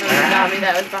away from the zombie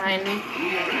that was behind me.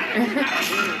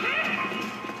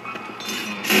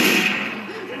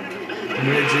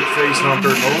 Midget face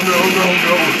hunter. Oh, no, no,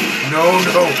 no. No,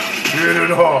 no. Get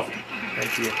it off.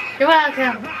 Thank you. You're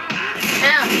welcome.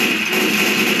 Ow.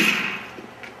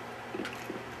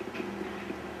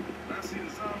 I see the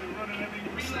zombie running at me.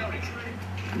 Reloading.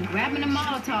 I'm grabbing a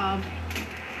Molotov.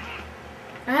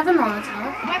 I have a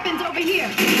Molotov. Weapons over here.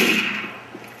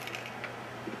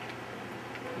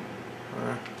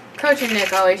 Coach and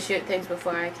Nick always shoot things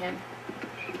before I can.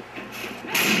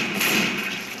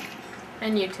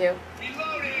 And you too.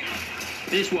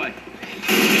 This way.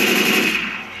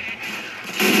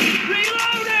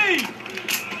 Reloading!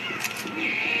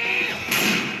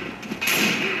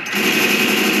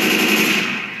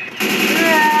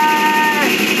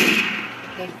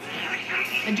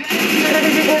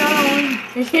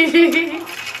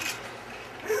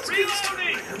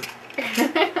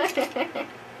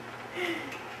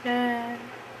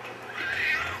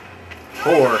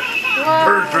 Poor.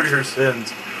 Burn for your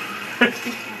sins.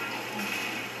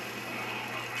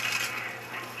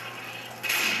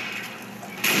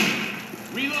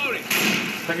 Reloading!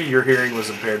 I think your hearing was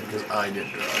impaired because I did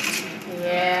drugs.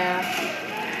 Yeah.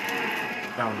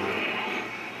 Oh no.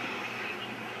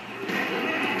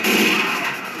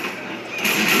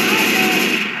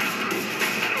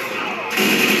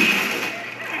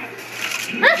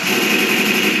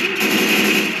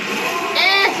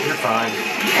 You're fine.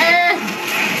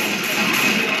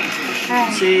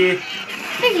 Alright. See?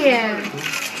 Thank you.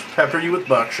 pepper you with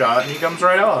buckshot, and he comes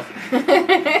right off.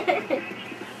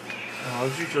 Oh,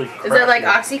 it's usually crap. Is that like here.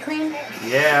 OxyClean?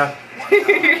 Yeah.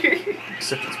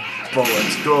 Except it's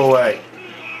bullets. Go away.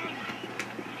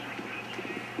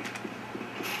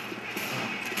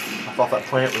 I thought that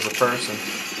plant was a person.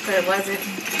 But it wasn't.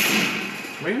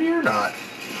 Maybe you're not.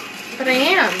 But I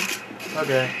am.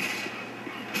 Okay.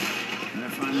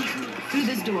 Through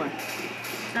this door.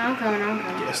 I'm coming, I'm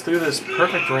coming. Yes, through this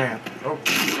perfect ramp. Oh.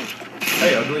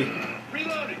 Hey, ugly.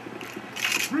 Reloading.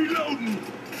 Reloading.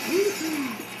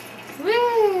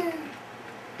 Woo!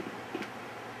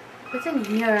 What's in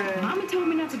here? Mama told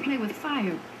me not to play with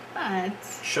fire, but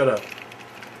Shut up.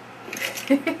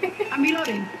 I'm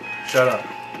reloading. Shut up.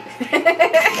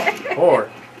 Or.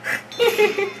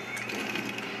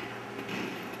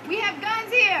 We have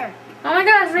guns here. Oh my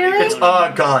gosh, really? It's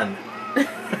a gun.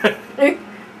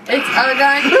 It's a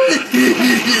gun.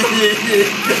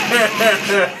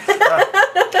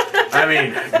 I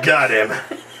mean, got him.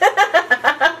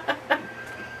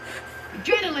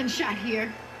 Adrenaline shot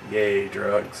here. Yay,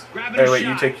 drugs. Grabbing Hey, a wait, you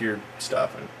shot. take your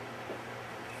stuff and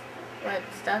What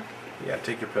stuff? yeah,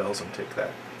 take your pills and take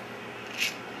that.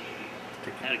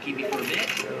 That'll keep me for a bit.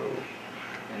 Go.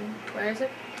 And where is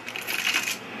it?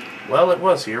 Well, it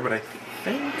was here, but I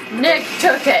think Nick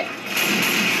took it.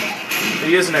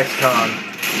 he is an ex-con.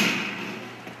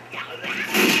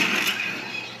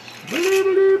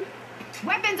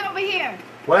 Weapons over here.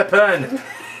 Weapon!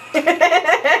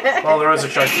 Oh, there was a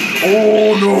shot.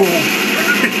 Oh no!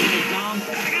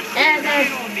 And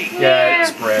then Yeah, it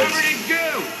spreads.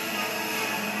 go.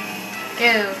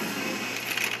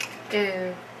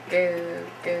 Go. Go.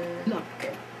 Go. Look. Go.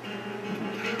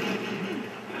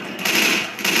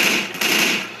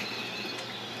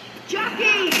 Jockey.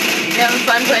 You having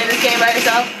fun playing this game by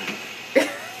yourself?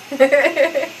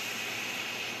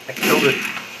 I killed it.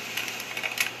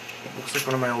 It looks like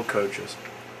one of my old coaches.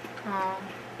 Oh,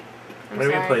 I'm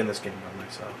Maybe I'm sorry. playing this game by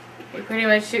myself. You're pretty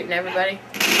much shooting everybody.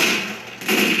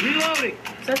 Reloading.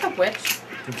 Is that the witch?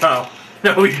 No.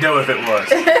 No, we'd know if it was.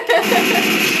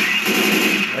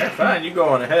 Yeah, fine, you go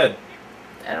on ahead.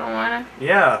 I don't wanna.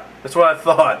 Yeah, that's what I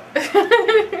thought.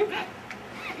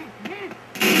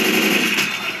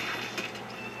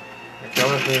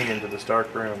 Come with me into this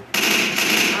dark room.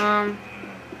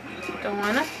 Don't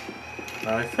wanna.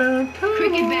 I found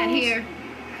Cricket bat here.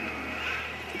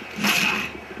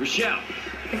 Rochelle.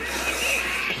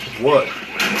 what?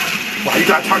 Why you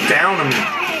gotta talk down to me?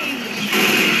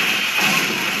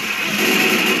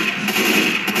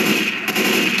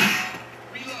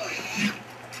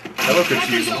 Hello,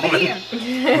 confused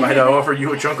woman. Might I offer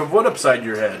you a chunk of wood upside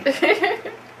your head?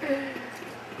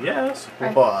 Yes.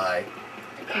 Well, bye.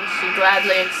 And she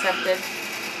gladly accepted.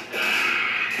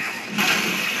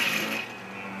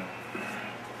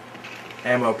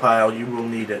 Ammo pile, you will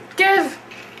need it. Give!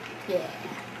 Yeah.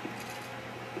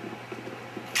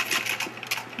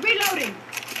 Reloading.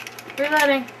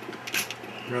 Reloading.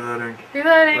 Reloading.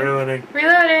 Reloading. Reloading.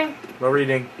 Reloading. No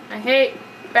reading. I hate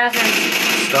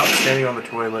bathrooms. Stop standing on the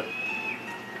toilet.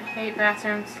 I hate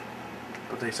bathrooms.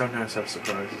 But they sometimes have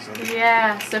surprises in them.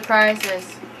 Yeah,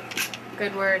 surprises.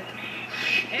 Good word.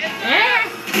 Yeah.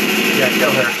 Yeah,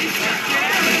 kill her.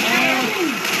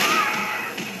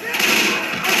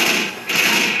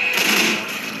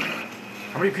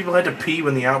 How many people had to pee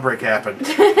when the outbreak happened?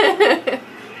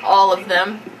 All of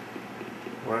them.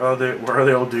 Where are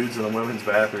the old dudes in the women's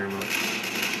bathroom? Like,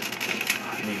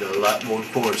 I need a lot more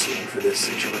porcelain for this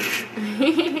situation.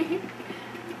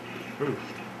 Ooh.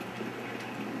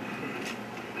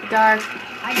 Dark.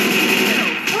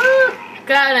 Woo!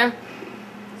 Got him.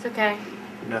 It's okay.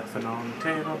 Nothing on the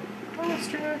table. Oh,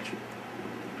 stretch.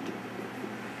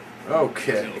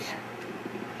 Okay.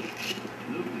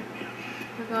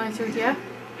 We're going through here.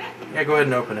 Yeah, go ahead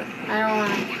and open it. I don't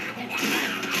want to.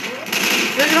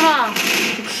 Look at them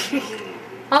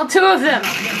all. All two of them.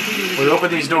 When we open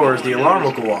these doors, the alarm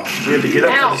will go off. We have to get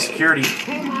up Ow. to the security.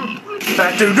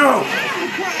 Back to go!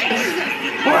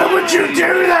 Why would you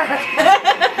do that?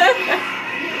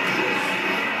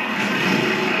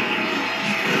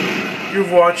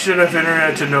 You've watched enough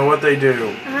internet to know what they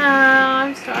do. Oh,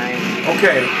 I'm sorry.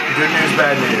 Okay, good news,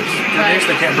 bad news. Good news,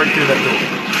 they can't break through that door.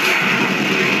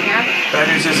 Yeah?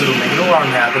 Bad news is it'll make an alarm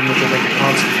happen, which will make a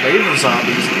constant wave of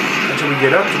zombies until we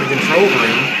get up to the control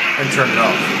room and turn it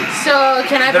off. So,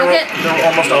 can I book it? There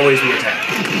will almost always be attack.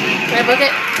 Can I book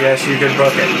it? Yes, you can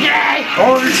book it. Yay!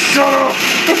 Oh, shut up!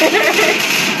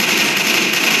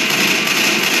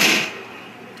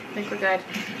 I think we're good.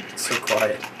 It's so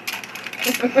quiet.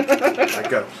 Let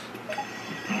go.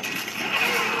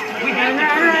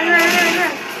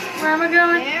 Where am I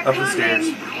going? They're Up the coming. stairs.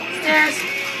 Stairs.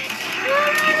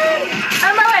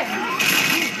 Out of my way!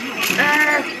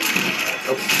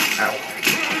 Oh, ow.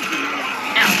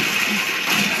 Ow.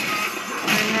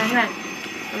 Run.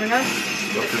 Oh my god.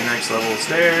 Go up to the next level of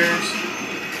stairs.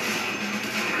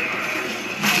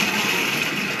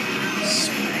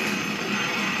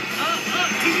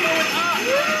 Keep going up!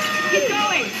 Keep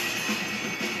going!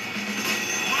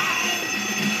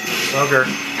 Smoker.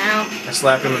 Ow. I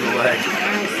slapped him in the leg.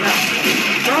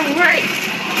 Alright.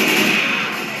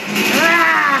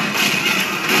 Ah!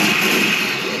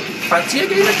 Fancy a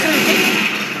game of cricket?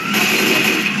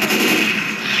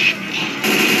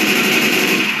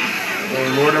 Oh,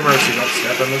 Lord of mercy, don't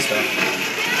step on this stuff.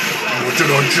 What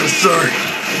did I just say?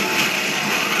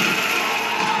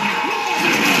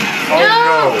 Oh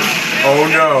no! Oh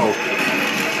no!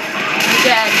 I'm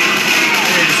dead.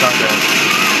 You're just not dead.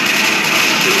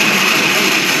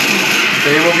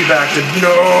 They will be back to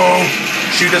no!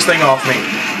 Shoot this thing off me.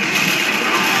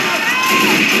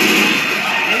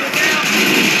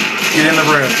 Get in the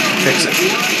room. Fix it.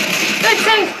 Fix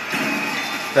it!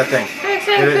 That thing. Fix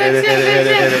it, Hit it, hit it, fix hit it, it, hit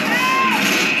fix it, hit it.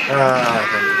 Ah,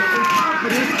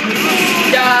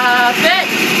 Stop it!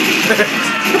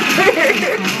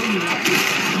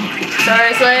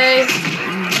 Seriously?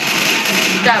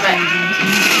 Stop it.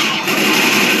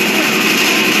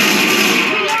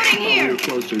 You're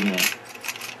closer now.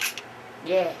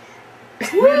 Yeah.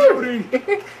 Reloading.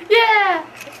 Yeah!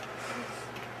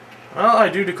 well, I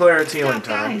do declare it's healing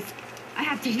Stop, time. guys. I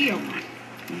have to heal.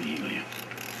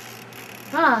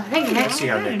 Oh, thank you, I Nick. see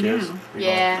how Nick is.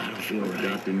 Yeah. I don't feel right.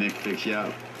 Dr. Nick fix you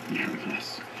out. You're a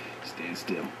mess. Stand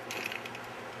still.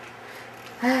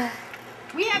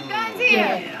 We have guns here.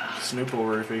 Yeah. Snoople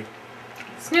roofie.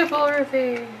 Snoople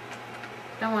roofie.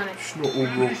 Don't want it. Snoople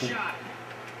roofie.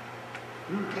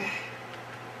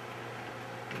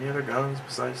 Any other guns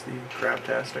besides the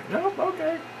craptastic? Nope,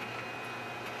 okay.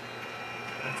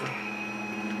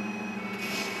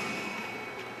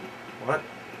 What?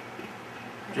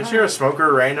 Just hear a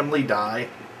smoker randomly die?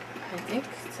 I think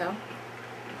so.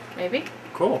 Maybe?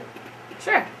 Cool.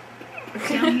 Sure.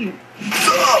 Down here.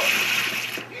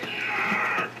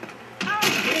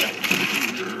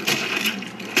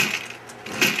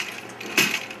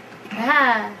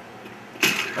 Ah.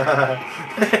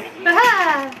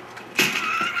 Ah.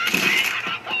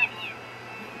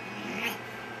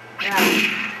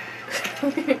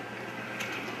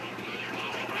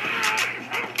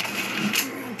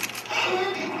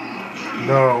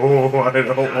 No, I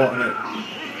don't want it.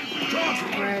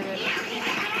 Where is it?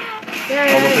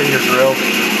 All up in your grill.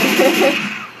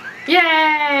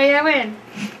 Yay! I win.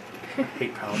 I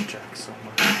hate pallet jacks so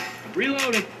much.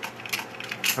 Reloading.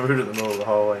 I moved to the middle of the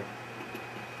hallway.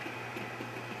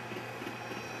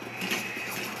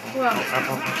 Whoa.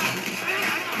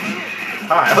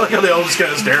 Hi, I like how they all just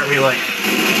kind of stare at me like,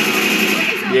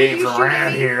 you ain't from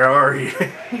around here, are you?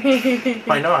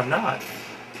 I know I'm not.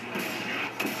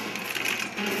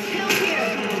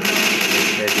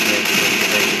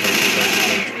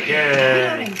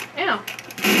 Yay! Ow.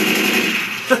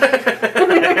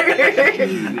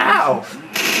 Ow!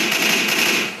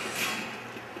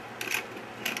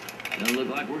 Doesn't look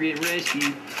like we're getting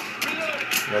rescued.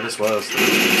 Yeah, this was.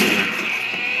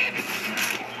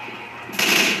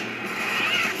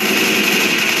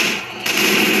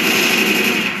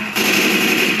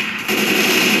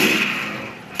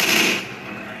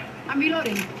 I'm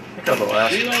reloading. Pick up the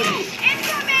last. Reloading.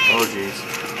 Oh, jeez.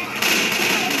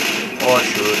 Oh, I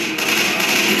should.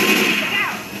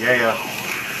 Yeah.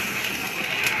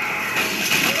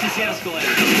 This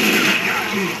escalator.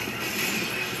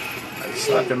 I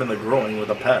slapped him in the groin with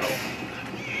a paddle.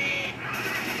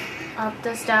 Up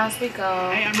the stairs we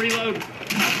go. Hey, I'm reloading.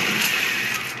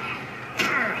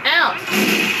 Ow!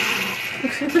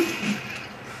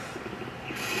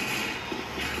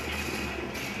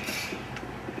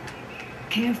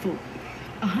 Careful.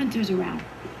 A hunter's around.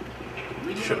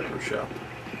 Shut up, Rochelle.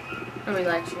 Nobody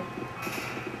likes you.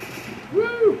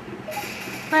 Woo!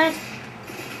 What?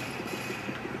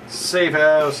 Safe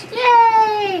house.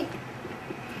 Yay!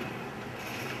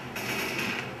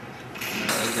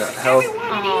 We got health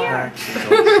Aw. packs.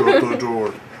 Don't shut the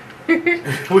door.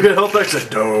 We got health packs that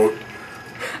don't.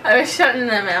 I was shutting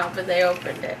them out, but they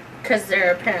opened it. Because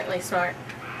they're apparently smart.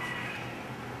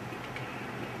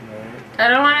 I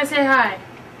don't want to say hi.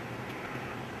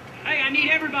 Hey, I need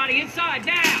everybody inside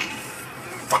now.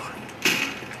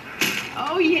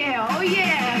 Oh yeah, oh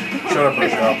yeah. Shut up,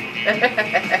 Rochelle.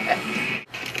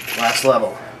 Last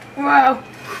level. Whoa.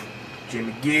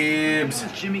 Jimmy Gibbs.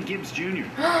 This is Jimmy Gibbs Jr.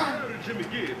 Jimmy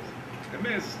Gibbs. That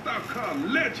man's a stock car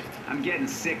legend. I'm getting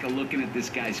sick of looking at this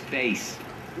guy's face.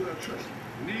 Well, trust me.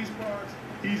 In these parts,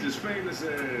 he's as famous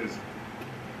as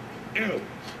else.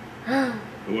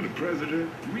 Or the president.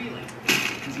 Really?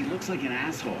 Because he looks like an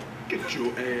asshole. Get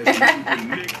your ass moving,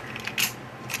 Nick.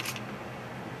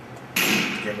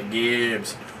 Jimmy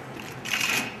Gibbs.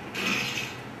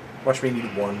 Watch me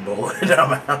need one bullet.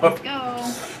 I'm out.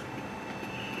 Go.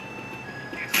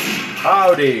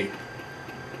 Howdy.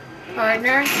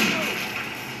 Partner.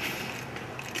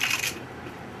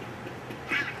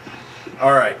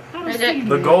 Alright. Is it?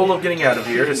 The goal of getting out of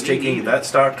here is taking that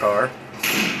stock car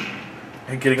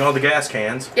and getting all the gas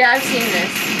cans. Yeah, I've seen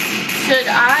this. Should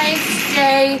I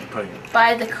stay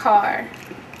by the car?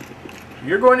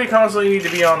 You're going to constantly need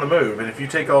to be on the move, and if you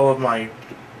take all of my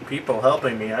people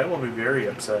helping me, I will be very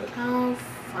upset. Oh,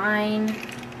 fine.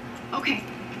 Okay.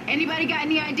 Anybody got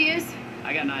any ideas?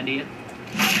 I got an idea.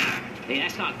 Hey,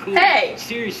 that's not cool. Hey!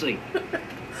 Seriously.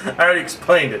 I already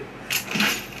explained it.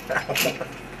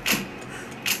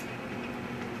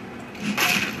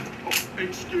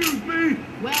 Excuse me.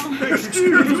 Well,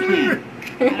 Excuse me.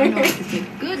 I don't know if it's a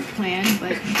good plan,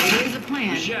 but it is a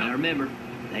plan. Now remember,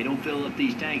 they don't fill up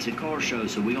these tanks at car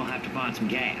shows, so we don't have to find some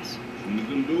gas. As soon as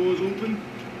them doors open,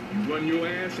 you run your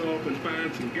ass off and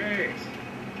find some gas.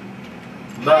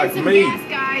 Like Some me. gas,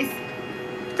 guys.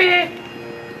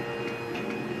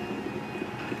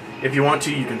 If you want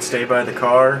to, you can stay by the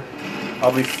car.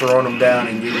 I'll be throwing them down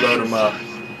and you load them up.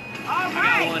 All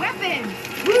right, weapons.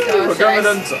 Woo, should I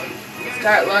done some.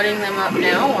 Start loading them up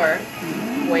now or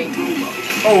wait?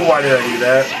 Oh, why did I do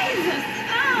that?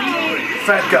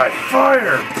 Fat guy,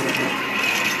 fire!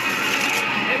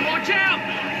 Hey, watch out!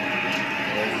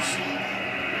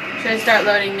 Should I start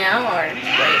loading now or wait?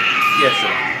 Yeah,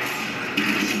 sure.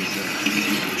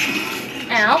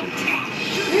 Ow.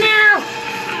 No!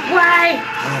 Why?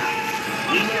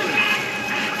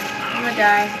 I'm gonna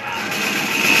die.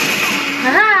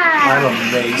 Haha! I'm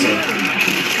amazing.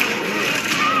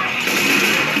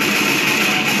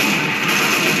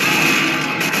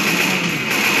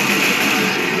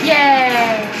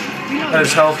 Yay!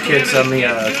 There's health kits on the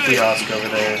kiosk over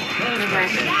there. Okay.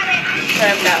 So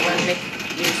I've got one to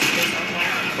use this one.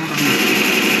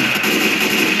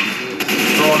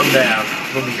 Throwing them down.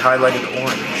 They'll be highlighted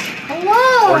orange.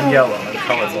 Hello! Or yellow. I'm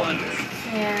colorblind.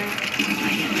 Yeah.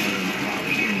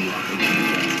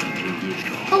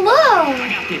 Hello! I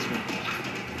got this one.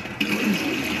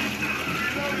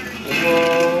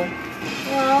 Whoa.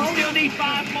 Hello? Still need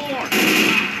 5 more.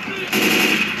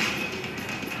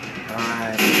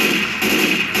 Alright.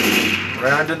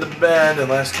 Round to the bend, and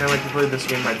last time I played this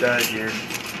game I died here.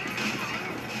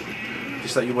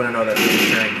 Just thought you wouldn't know that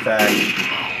reassuring fact.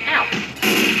 Ow!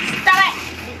 Stop it!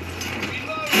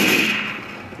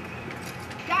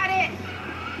 Got it.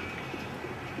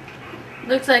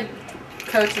 Looks like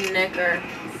Coach and Nick are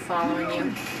following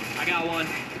you. I got one.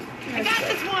 I got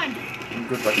this one.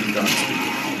 Good luck, Godspeed.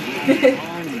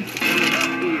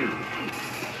 Here.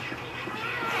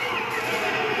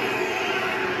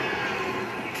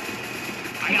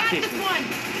 I got this one.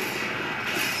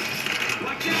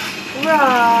 Watch out.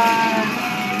 Rah!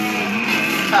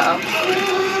 Uh-oh.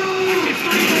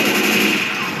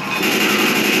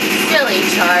 Silly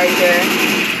Charger.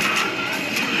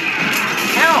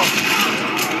 Ow!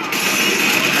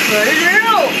 Put it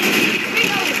out!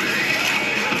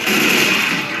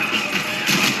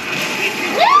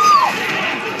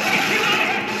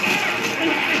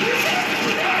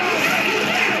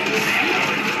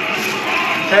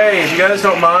 Hey, if you guys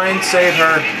don't mind, save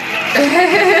her.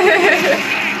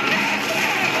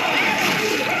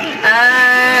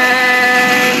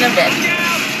 And I'm dead.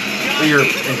 You're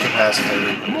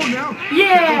incapacitated. Come on now.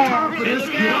 Yeah!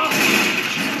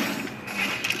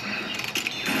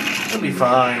 It'll be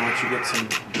fine once you get some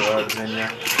drugs in you.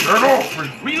 Turn off!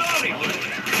 Reloading.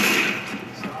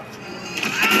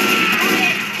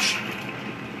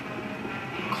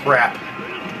 Crap.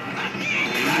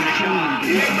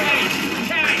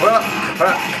 Well,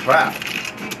 crap, crap.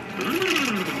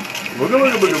 Booga,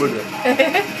 booga, booga, booga.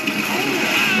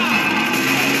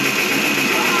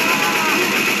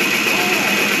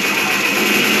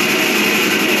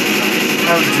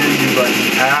 How dare you, buddy?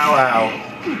 Ow, ow.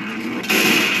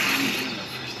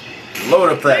 Load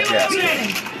up that gas can.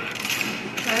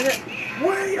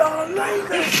 Wait on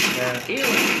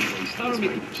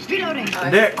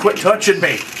Reloading. Nick, quit touching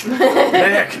me.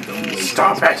 Nick,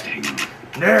 stop it.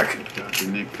 Nick. Dr.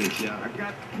 Nick fix ya. I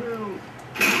got the pills.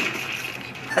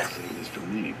 Save this for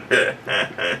me.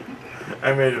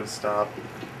 I made him stop.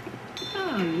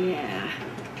 Oh yeah.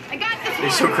 I got this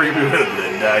He's one. so creepy with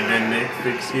it. Dr. Nick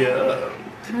fix you up.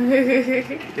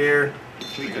 Here.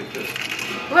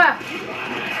 Wow.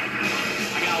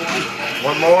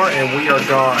 One more and we are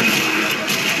gone.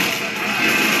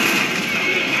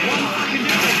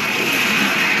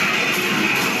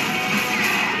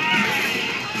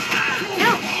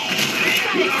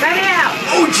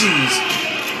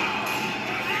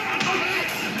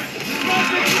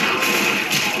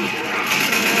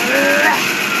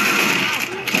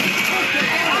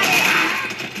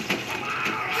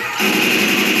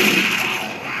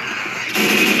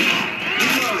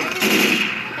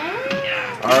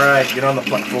 on the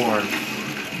platform.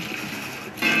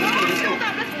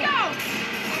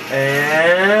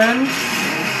 And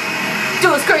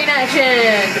Dual screen action!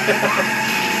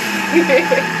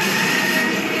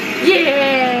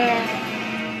 Yeah!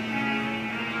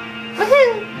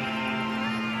 Woohoo!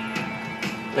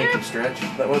 thank you, Stretch.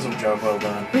 That was a job well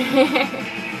done.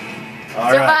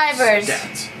 All right, Survivors.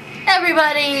 stats.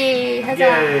 Everybody! Huzzah.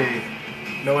 Yay!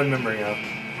 No one memory of.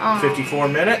 Aw. 54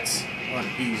 minutes on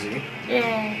easy.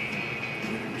 Yeah.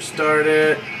 Restart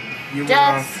it. You were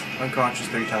Jess. unconscious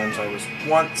 3 times. I was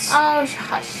once. Oh,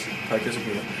 hush. Like this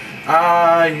again.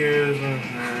 I use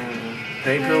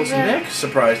pain pills. Nick,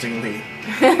 surprisingly.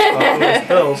 All those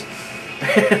pills.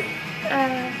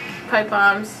 Pipe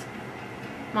bombs.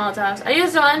 Molotovs. I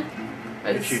used one.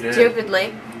 Yes, you did.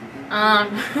 Stupidly.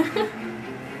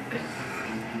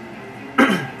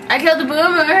 I killed the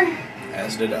boomer.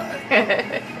 As did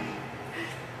I.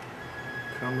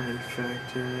 Common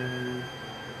infected.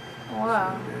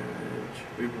 Wow.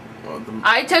 The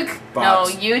I took.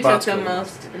 bots- no, you took bots the killed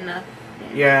most enough.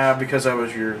 Yeah, because I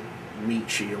was your meat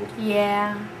shield.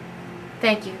 Yeah.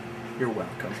 Thank you. You're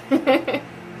welcome.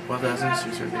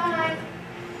 1,618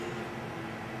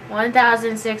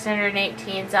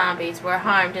 1,618 zombies were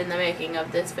harmed in the making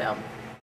of this film.